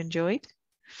 Hope you've enjoyed.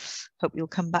 Hope you'll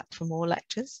come back for more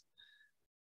lectures.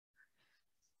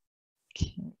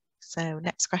 Okay. So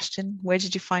next question, where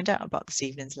did you find out about this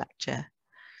evening's lecture?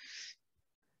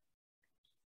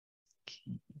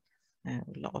 Okay.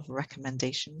 A lot of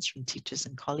recommendations from teachers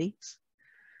and colleagues.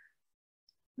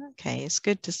 Okay, it's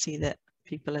good to see that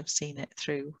people have seen it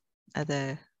through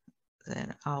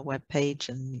our webpage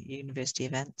and university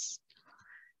events.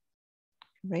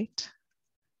 Great.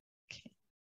 Okay,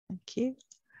 thank you.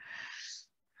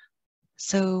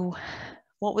 So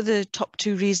what were the top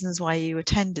 2 reasons why you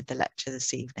attended the lecture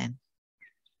this evening?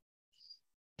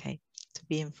 Okay, to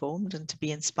be informed and to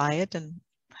be inspired, and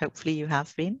hopefully you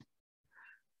have been.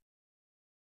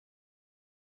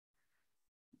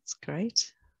 That's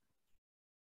great.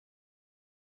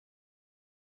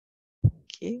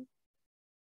 Thank you.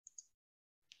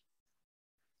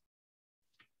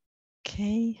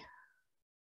 Okay.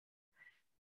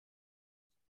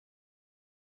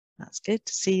 That's good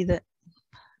to see that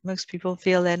most people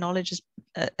feel their knowledge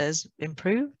has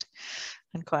improved,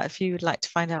 and quite a few would like to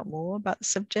find out more about the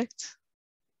subject.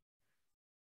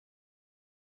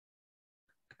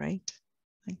 Great,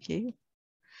 thank you.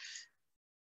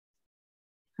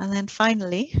 And then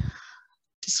finally,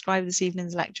 describe this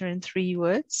evening's lecture in 3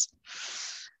 words.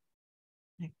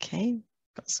 Okay,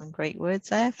 got some great words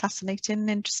there. Fascinating,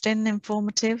 interesting,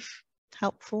 informative,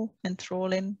 helpful,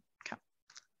 enthralling.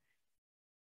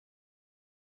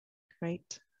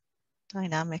 Great.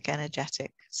 Dynamic,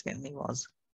 energetic, certainly was.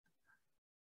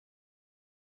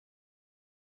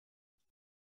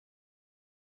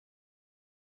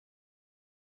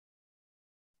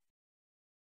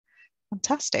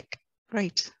 Fantastic,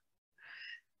 great.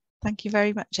 Thank you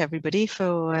very much, everybody,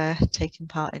 for taking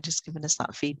part and just giving us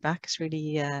that feedback. It's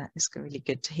really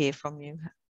good to hear from you.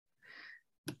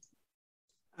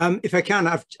 If I can,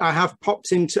 I've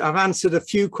answered a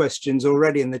few questions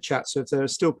already in the chat. So if there are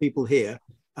still people here,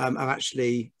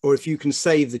 or if you can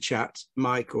save the chat,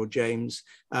 Mike or James,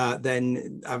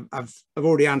 then I've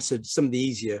already answered some of the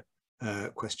easier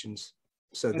questions.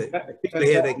 So that people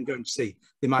here, they can go and see.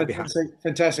 They might be happy.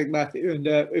 Fantastic, Matthew. And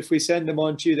if we send them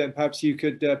on to you, then perhaps you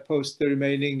could post the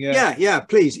remaining. Yeah,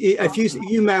 please. If you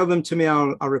email them to me,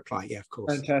 I'll reply. Yeah, of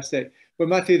course. Fantastic. Well,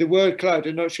 Matthew, the word cloud,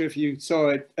 I'm not sure if you saw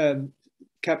it,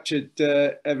 captured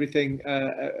everything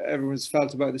everyone's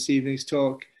felt about this evening's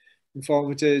talk.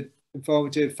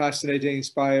 Informative, fascinating,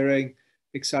 inspiring,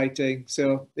 exciting.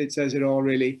 So it says it all,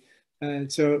 really.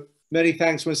 And so many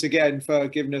thanks once again for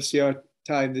giving us your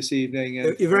time this evening.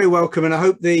 You're very welcome, and I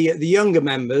hope the younger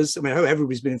members, I hope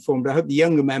everybody's been informed, but I hope the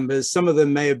younger members, some of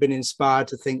them may have been inspired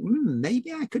to think,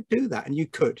 maybe I could do that. And you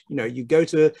could, you go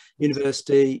to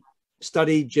university,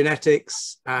 study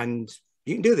genetics, and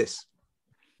you can do this.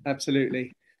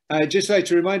 Absolutely. I'd just like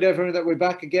to remind everyone that we're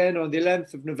back again on the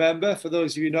 11th of November. For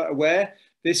those of you not aware,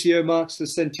 this year marks the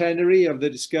centenary of the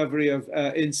discovery of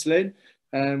insulin.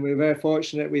 And we're very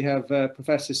fortunate we have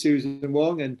Professor Susan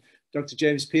Wong and Dr.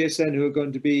 James Pearson, who are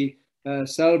going to be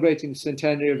celebrating the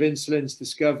centenary of insulin's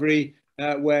discovery.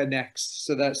 Where next?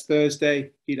 So that's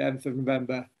Thursday, 11th of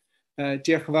November.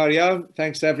 Diolch yn fawr iawn.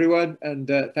 Thanks to everyone. And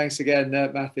thanks again,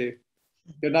 Matthew.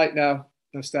 Good night now.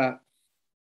 No start.